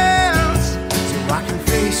defense, so I can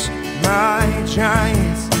face my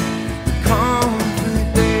giants with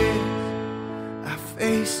confidence. I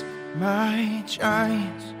face my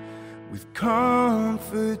giants with confidence.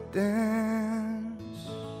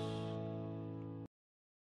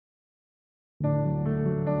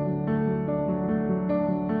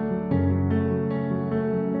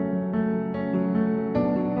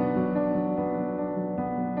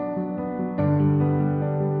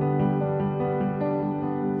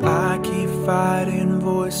 I keep fighting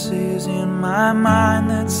voices in my mind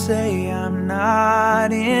that say I'm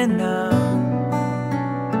not enough.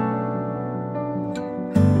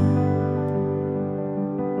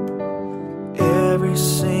 Every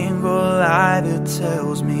single lie that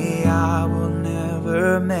tells me I will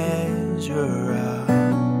never measure up.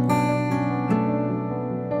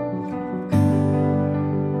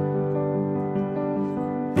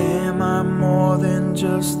 Am I more than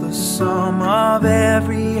just the sum of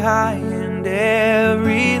every high and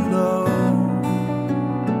every low?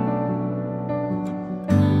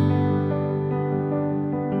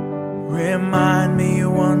 remind me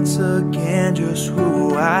once again just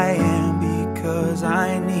who I am, because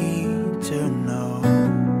I need to know.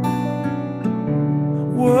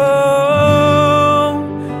 Whoa,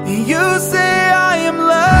 you say I am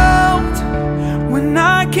loved when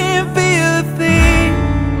I can't feel a thing.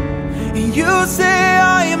 You say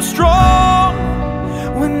I am strong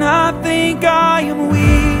when I think I am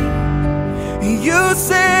weak. You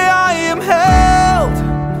say I am held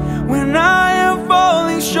when I am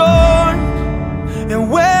falling short, and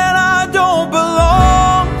when I don't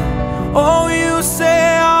belong, oh, you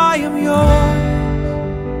say I am yours.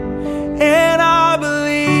 And I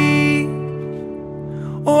believe,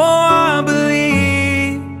 oh, I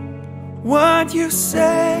believe what you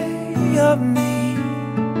say of me.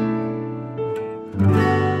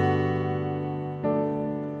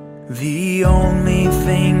 The only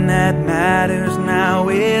thing that matters now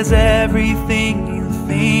is everything you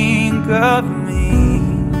think of me.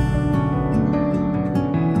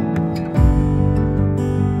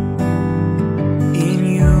 In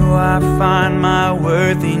you I find my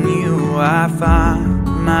worth, in you I find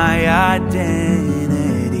my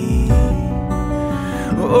identity.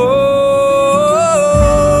 Oh,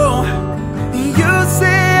 you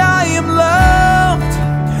say I am loved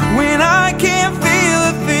when I can't feel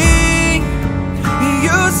a thing.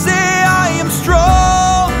 You say I am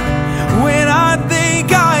strong when I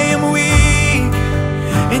think I am weak.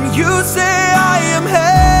 And you say I am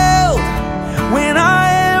held when I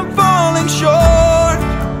am falling short,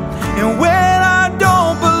 and when I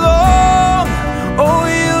don't belong, oh,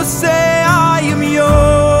 you say I am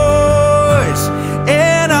yours.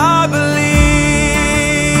 And I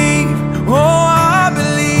believe, oh, I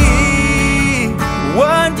believe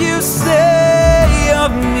what you say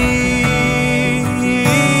of me.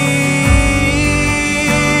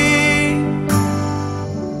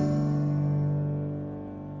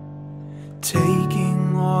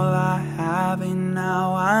 Taking all I have and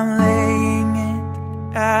now I'm laying it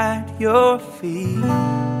at your feet.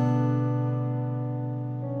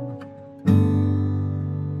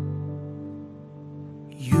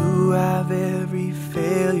 You have every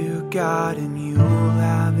failure, God, and you'll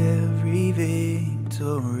have every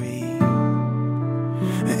victory.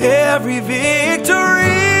 Every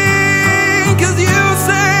victory, 'cause you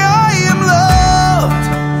say I am loved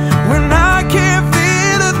when I can't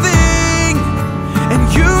feel a thing. And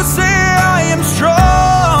you say I am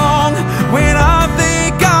strong when I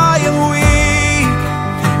think I am weak.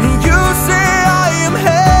 And you say I am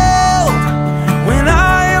held when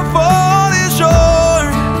I am falling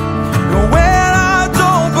short, and when I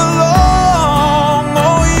don't belong,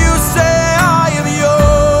 oh, you say I am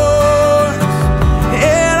yours.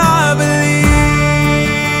 And I believe,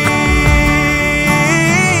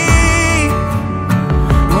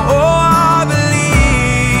 oh, I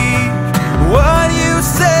believe what you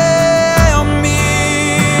say of me.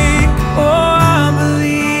 Oh, I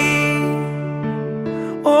believe,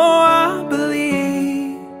 oh, I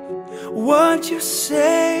believe what you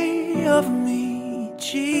say of me,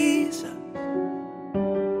 Jesus.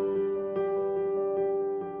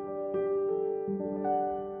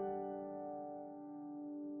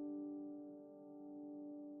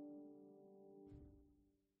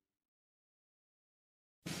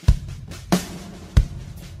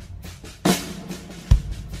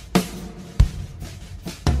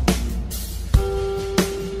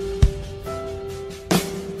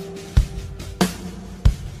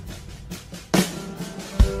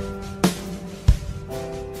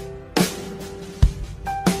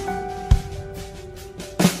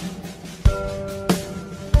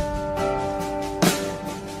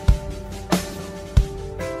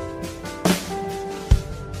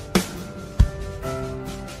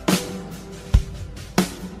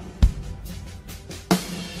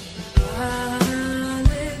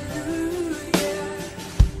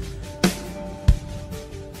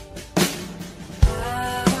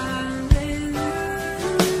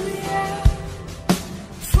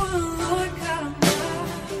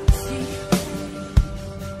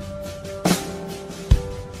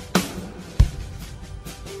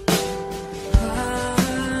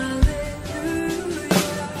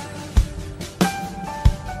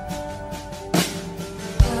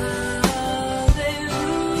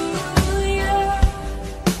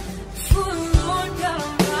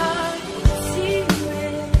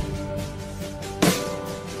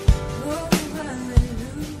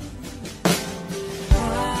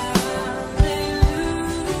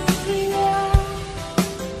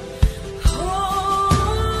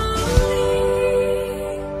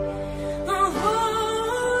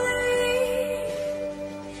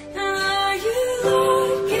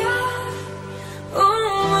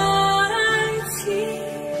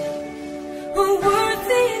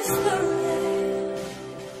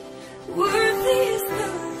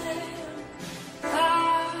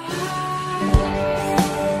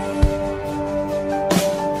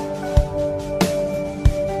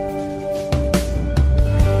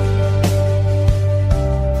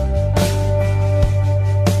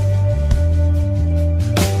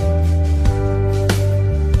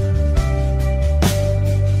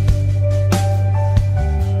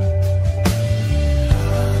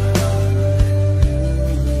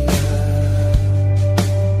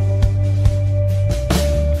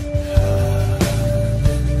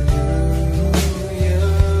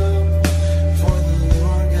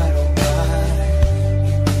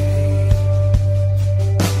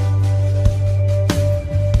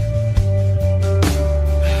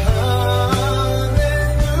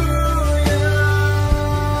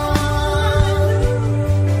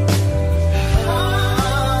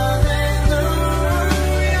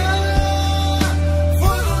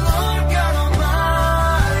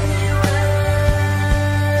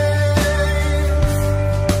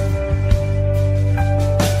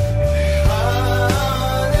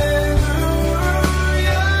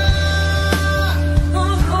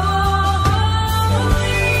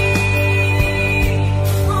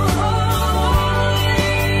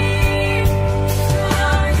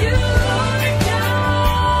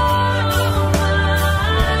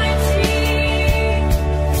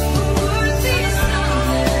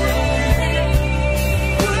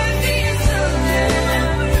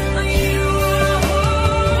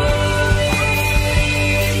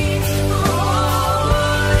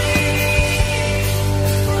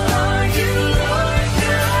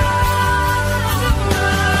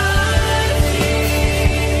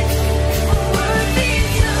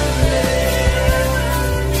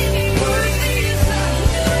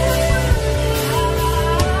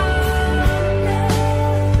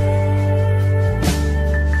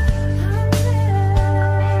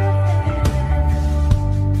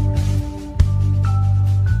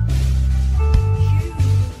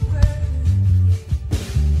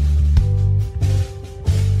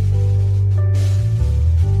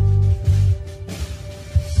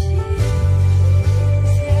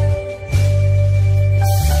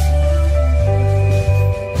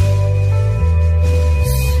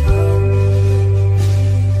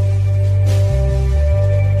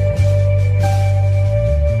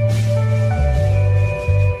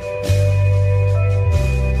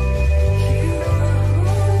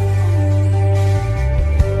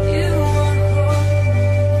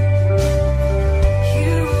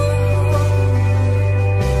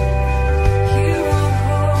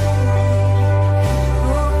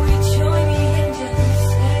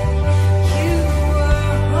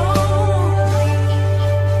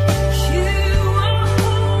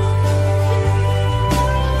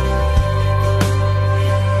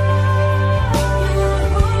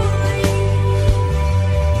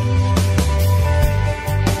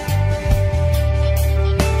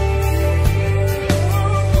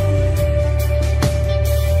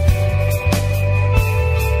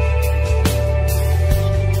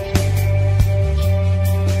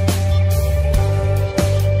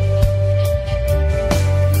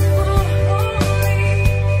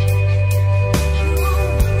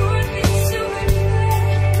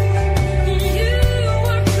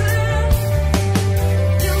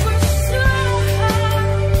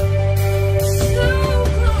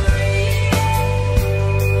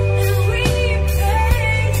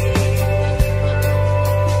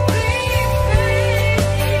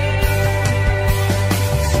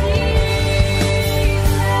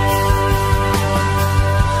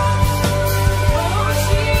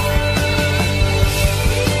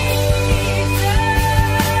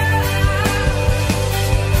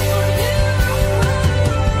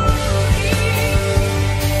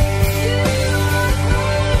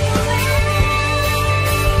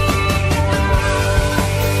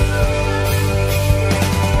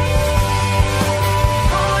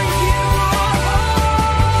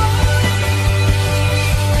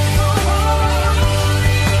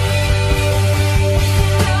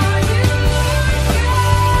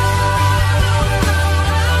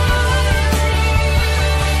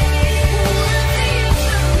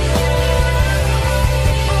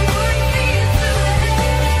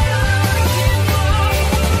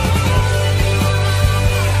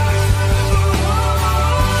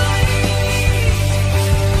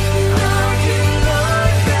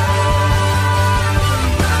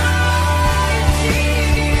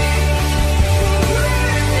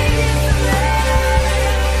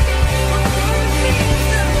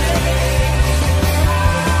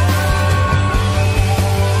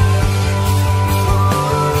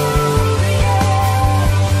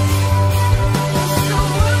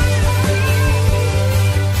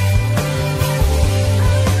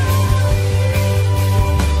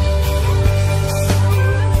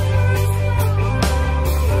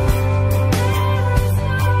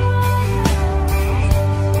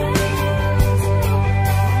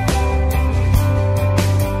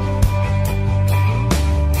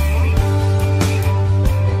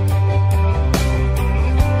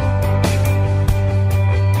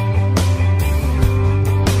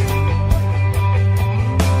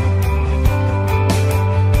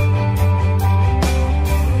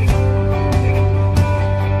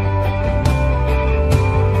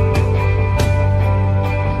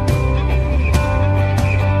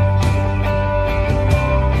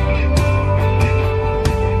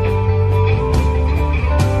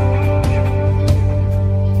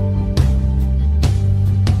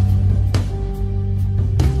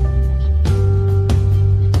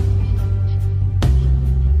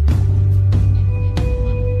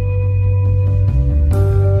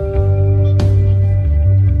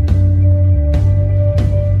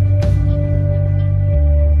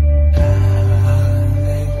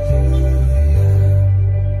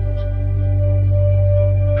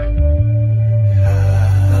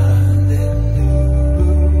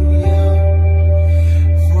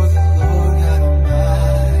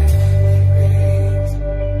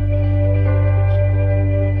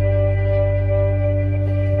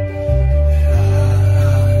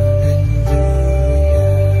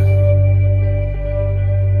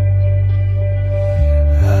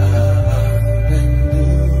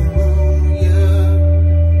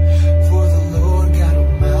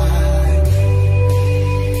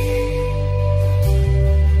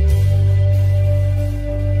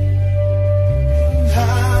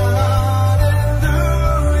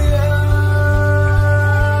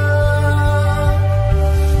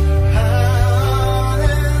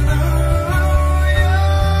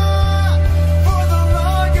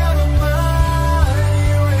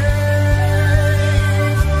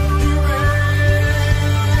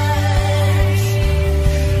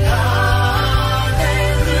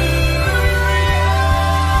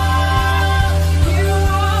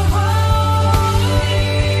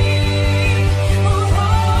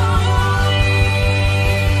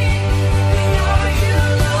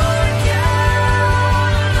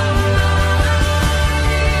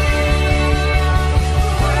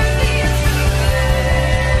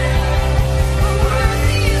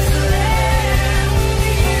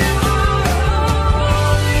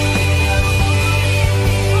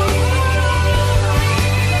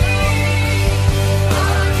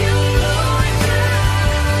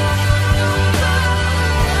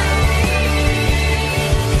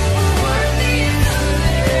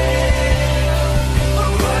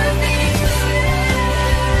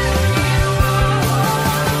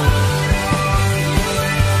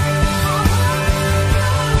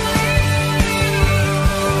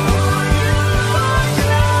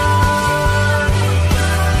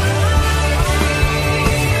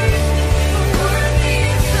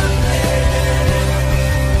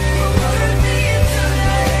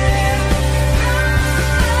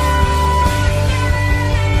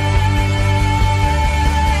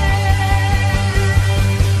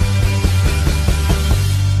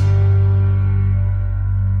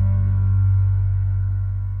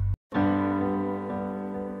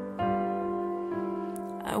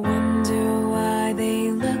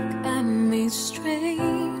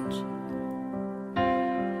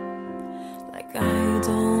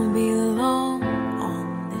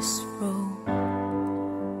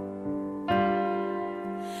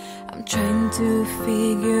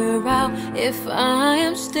 figure out if I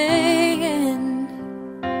am staying,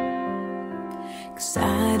 'cause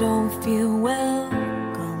I don't feel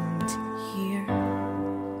welcomed here.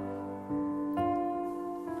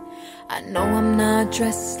 I know I'm not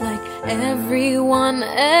dressed like everyone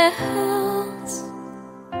else,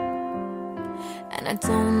 and I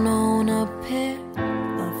don't own a pair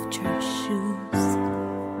of church shoes,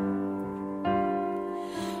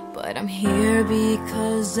 but I'm here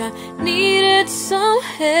because I needed some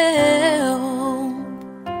help.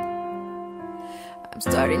 I'm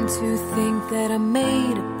starting to think that I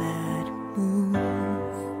made a bad move,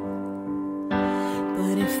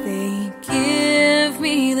 but if they give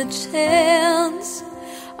me the chance,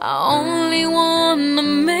 I only wanna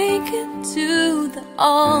make it to the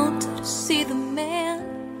altar to see the man.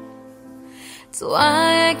 That's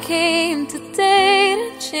why I came today to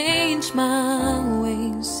change my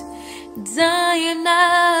ways, and I am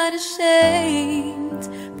not ashamed,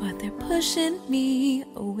 but they're pushing me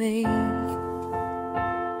away.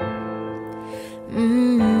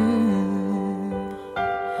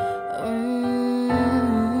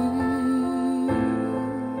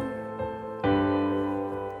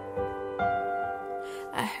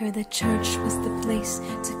 I heard that church was the place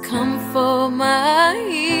to come for my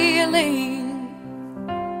healing,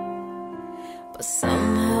 but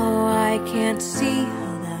somehow I can't see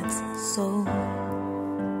how that's so.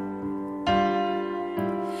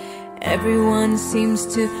 Everyone seems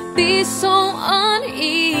to be so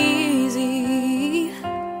uneasy.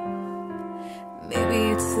 Maybe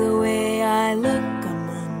it's the way I look, I'm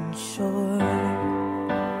unsure.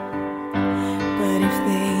 But if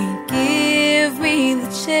they give me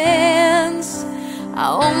the chance, I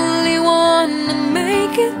only wanna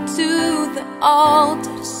make it to the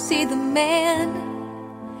altar to see the man.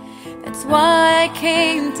 That's why I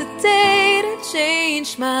came today to change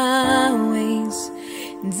my ways,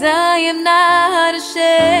 and I am not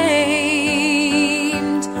ashamed.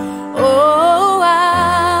 Oh,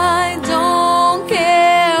 I don't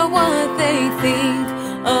care what they think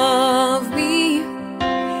of me,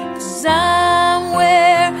 'cause I'm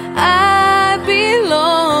where I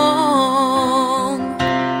belong.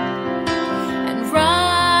 And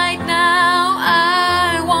right now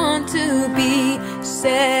I want to be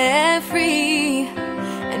set free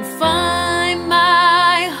and find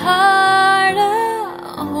my heart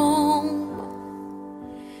a home.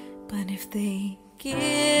 But if they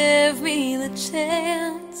give me the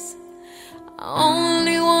chance, I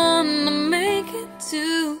only wanna make it to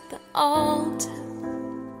the altar.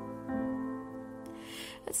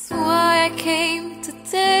 That's why I came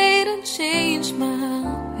today to change my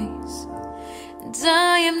ways, and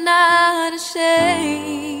I am not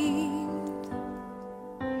ashamed.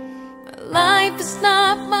 My life is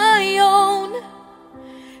not my own,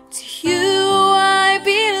 to you I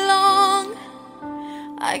belong.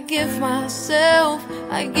 I give myself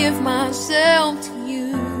to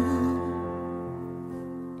you.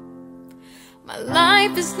 My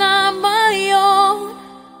life is not my own,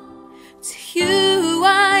 to you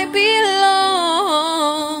I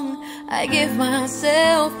belong. I give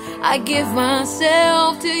myself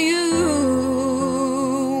to you.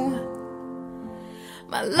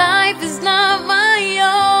 My life is not my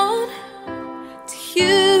own, to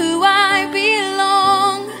you I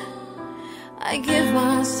belong. I give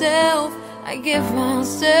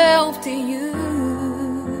myself to you.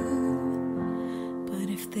 But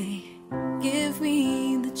if they give me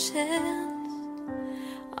the chance,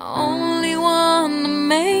 I only wanna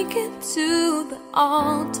make it to the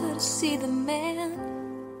altar to see the man.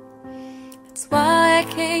 That's why I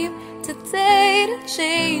came today to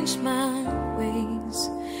change my ways,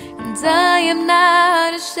 and I am not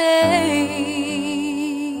ashamed.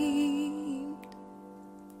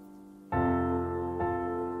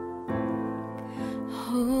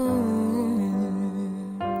 Oh,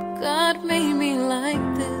 God made me like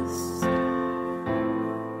this.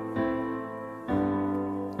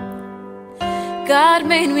 God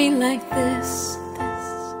made me like this.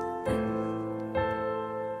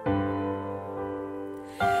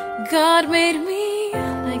 God made me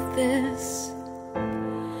like this.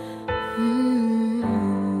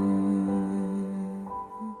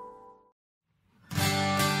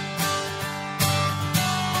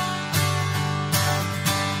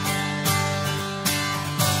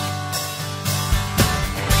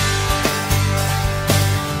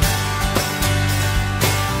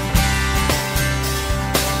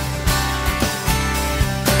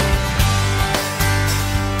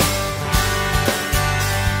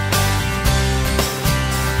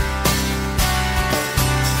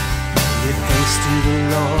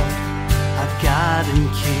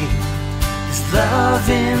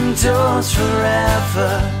 endures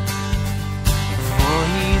forever. For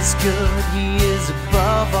He's good, He is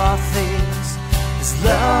above all things. His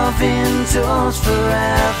love endures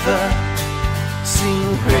forever.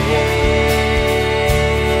 Sing praise,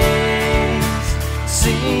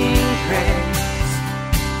 sing praise.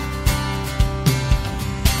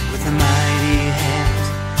 With a mighty hand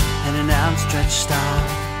and an outstretched arm,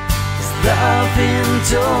 His love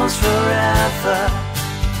endures forever.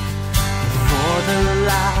 For the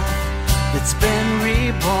life that's been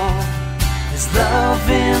reborn, His love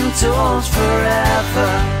endures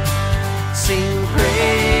forever. Sing praise,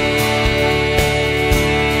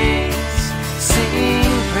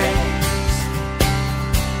 sing praise,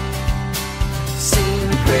 sing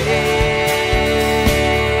praise,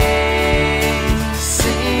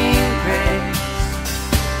 sing praise.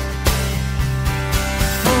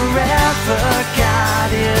 Forever God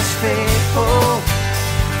is faithful.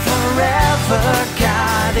 Forever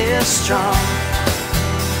God is strong.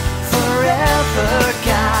 Forever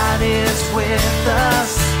God is with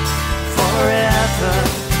us. Forever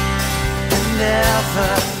and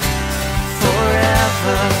ever.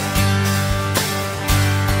 Forever.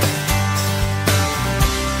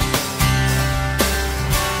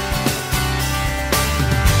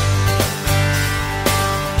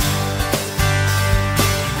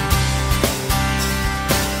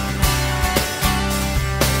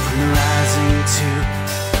 To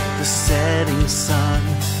the setting sun,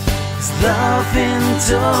 His love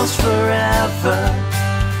endures forever.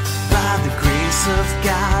 By the grace of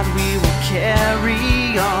God we will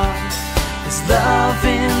carry on. His love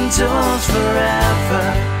endures forever.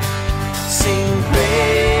 Sing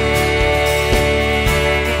praise,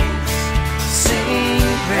 sing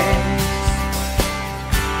praise,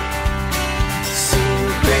 sing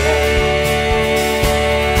praise,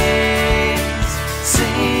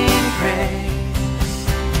 sing praise.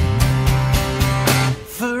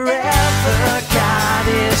 Forever God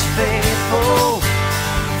is faithful.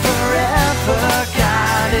 Forever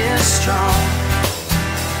God is strong.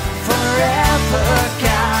 Forever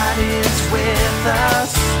God is with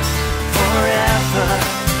us. Forever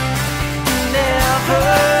and ever.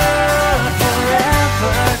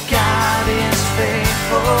 Forever God is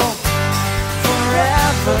faithful.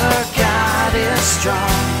 Forever God is strong.